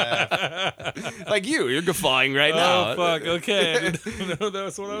 Belly laugh. Like you're guffawing right now. Oh fuck! Okay, I didn't know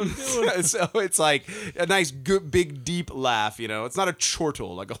that's what I was doing. So it's like a nice, good, big, deep laugh. You know, it's not a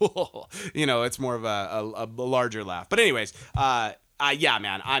chortle, like you know, it's more of a larger laugh. But anyways, yeah,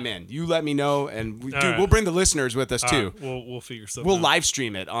 man, I'm in. You let me know, and we'll bring the listeners with us too. We'll figure something. We'll out. live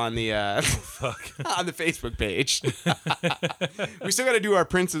stream it on the on the Facebook page. We still got to do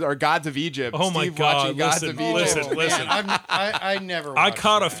our Gods of Egypt. Oh my Steve God! watching Gods of Egypt. Listen. I never. I watched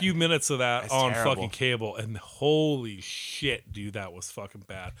caught a that. few minutes of that That's on terrible. fucking cable, and holy shit, dude, that was fucking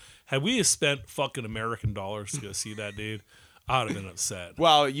bad. Had we spent fucking American dollars to go see that, dude, I'd have been upset.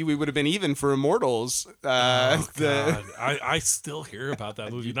 Well, we would have been even for Immortals. God, I still hear about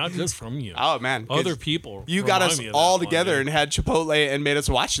that movie, not just from you. Oh man, 'cause Other people. You got remind us me of all that one, together dude. and had Chipotle and made us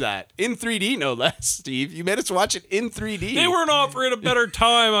watch that in 3D, no less. Steve, you made us watch it in 3D. They weren't offering a better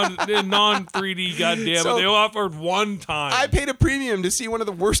time in non-3D. Goddamn So- it! They offered one time. I paid a premium to see one of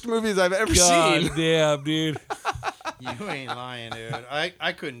the worst movies I've ever God seen. damn, dude. You ain't lying, dude.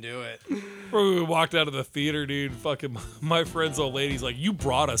 I couldn't do it. Bro, we walked out of the theater, dude. Fucking my friend's old lady's like, "You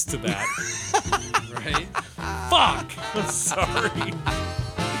brought us to that." Right? Fuck. I'm sorry.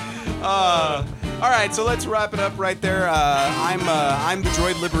 All right, so let's wrap it up right there. I'm the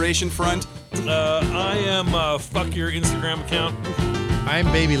Droid Liberation Front. I am fuck your Instagram account.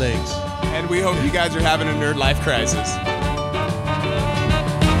 I'm Baby Legs. And we hope you guys are having a nerd life crisis.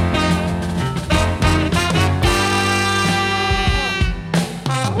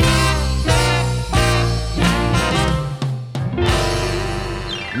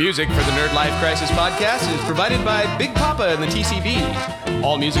 Music for the Nerd Life Crisis podcast is provided by Big Papa and the TCB.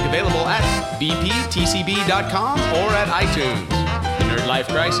 All music available at bptcb.com or at iTunes. The Nerd Life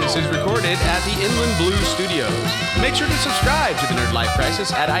Crisis is recorded at the Inland Blue Studios. Make sure to subscribe to the Nerd Life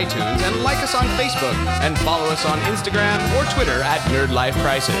Crisis at iTunes and like us on Facebook and follow us on Instagram or Twitter at Nerd Life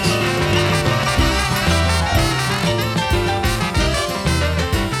Crisis.